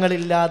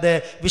പിണക്കങ്ങളില്ലാതെ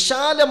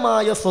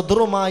വിശാലമായ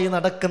സ്വദറുമായി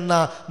നടക്കുന്ന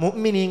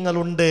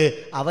മുഅ്മിനീങ്ങളുണ്ട്.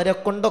 അവരെ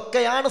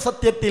കൊണ്ടൊക്കെയാണ്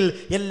സത്യത്തിൽ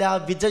എല്ലാ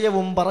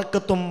വിജയവും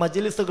ബറക്കത്തും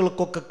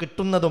മജ്ലിസുകൾക്കൊക്കെ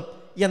കിട്ടുന്നതും.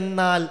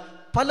 എന്നാൽ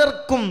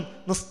പലർക്കും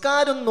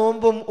നിസ്കാരം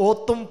നോമ്പും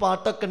ഓത്തും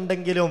പാട്ടൊക്കെ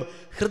ഉണ്ടെങ്കിലും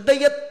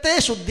ഹൃദയത്തെ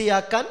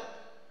ശുദ്ധിയാക്കാൻ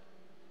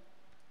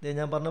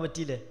ഞാൻ പറഞ്ഞ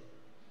പറ്റിയില്ലേ?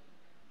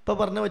 ഇപ്പം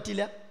പറഞ്ഞ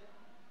പറ്റിയില്ല.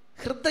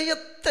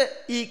 ഹൃദയത്തെ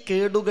ഈ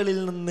കേടുകളിൽ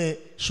നിന്ന്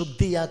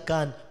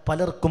ശുദ്ധിയാക്കാൻ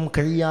പലർക്കും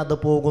കഴിയാതെ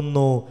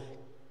പോകുന്നു.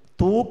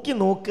 തൂക്കി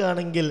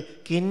നോക്കുകയാണെങ്കിൽ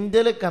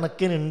കിൻഡൽ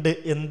കണക്കിനുണ്ട്.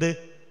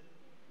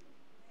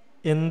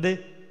 എന്ത്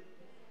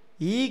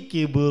ഈ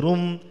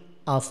കിബിറും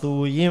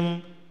അസൂയും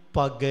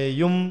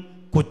പകയും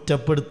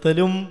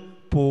കുറ്റപ്പെടുത്തലും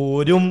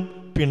പോരും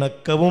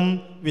പിണക്കവും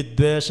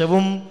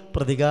വിദ്വേഷവും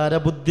പ്രതികാര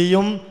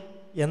ബുദ്ധിയും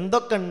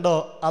എന്തൊക്കെ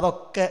ഉണ്ടോ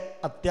അതൊക്കെ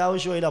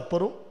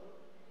അത്യാവശ്യമായതിലപ്പുറം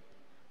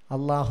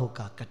അള്ളാഹു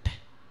കാക്കട്ടെ.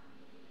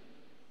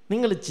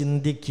 നിങ്ങൾ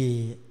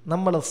ചിന്തിക്കേ,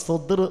 നമ്മളെ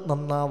സ്വദർ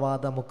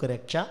നന്നാവാതെ നമുക്ക്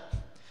രക്ഷ.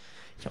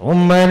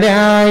 يوم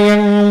لا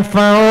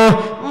ينفع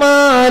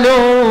مال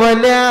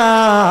ولا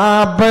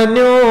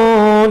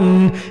بنون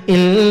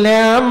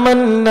إلا من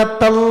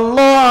أتى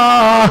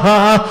الله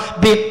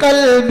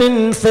بقلب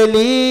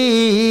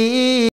سليم.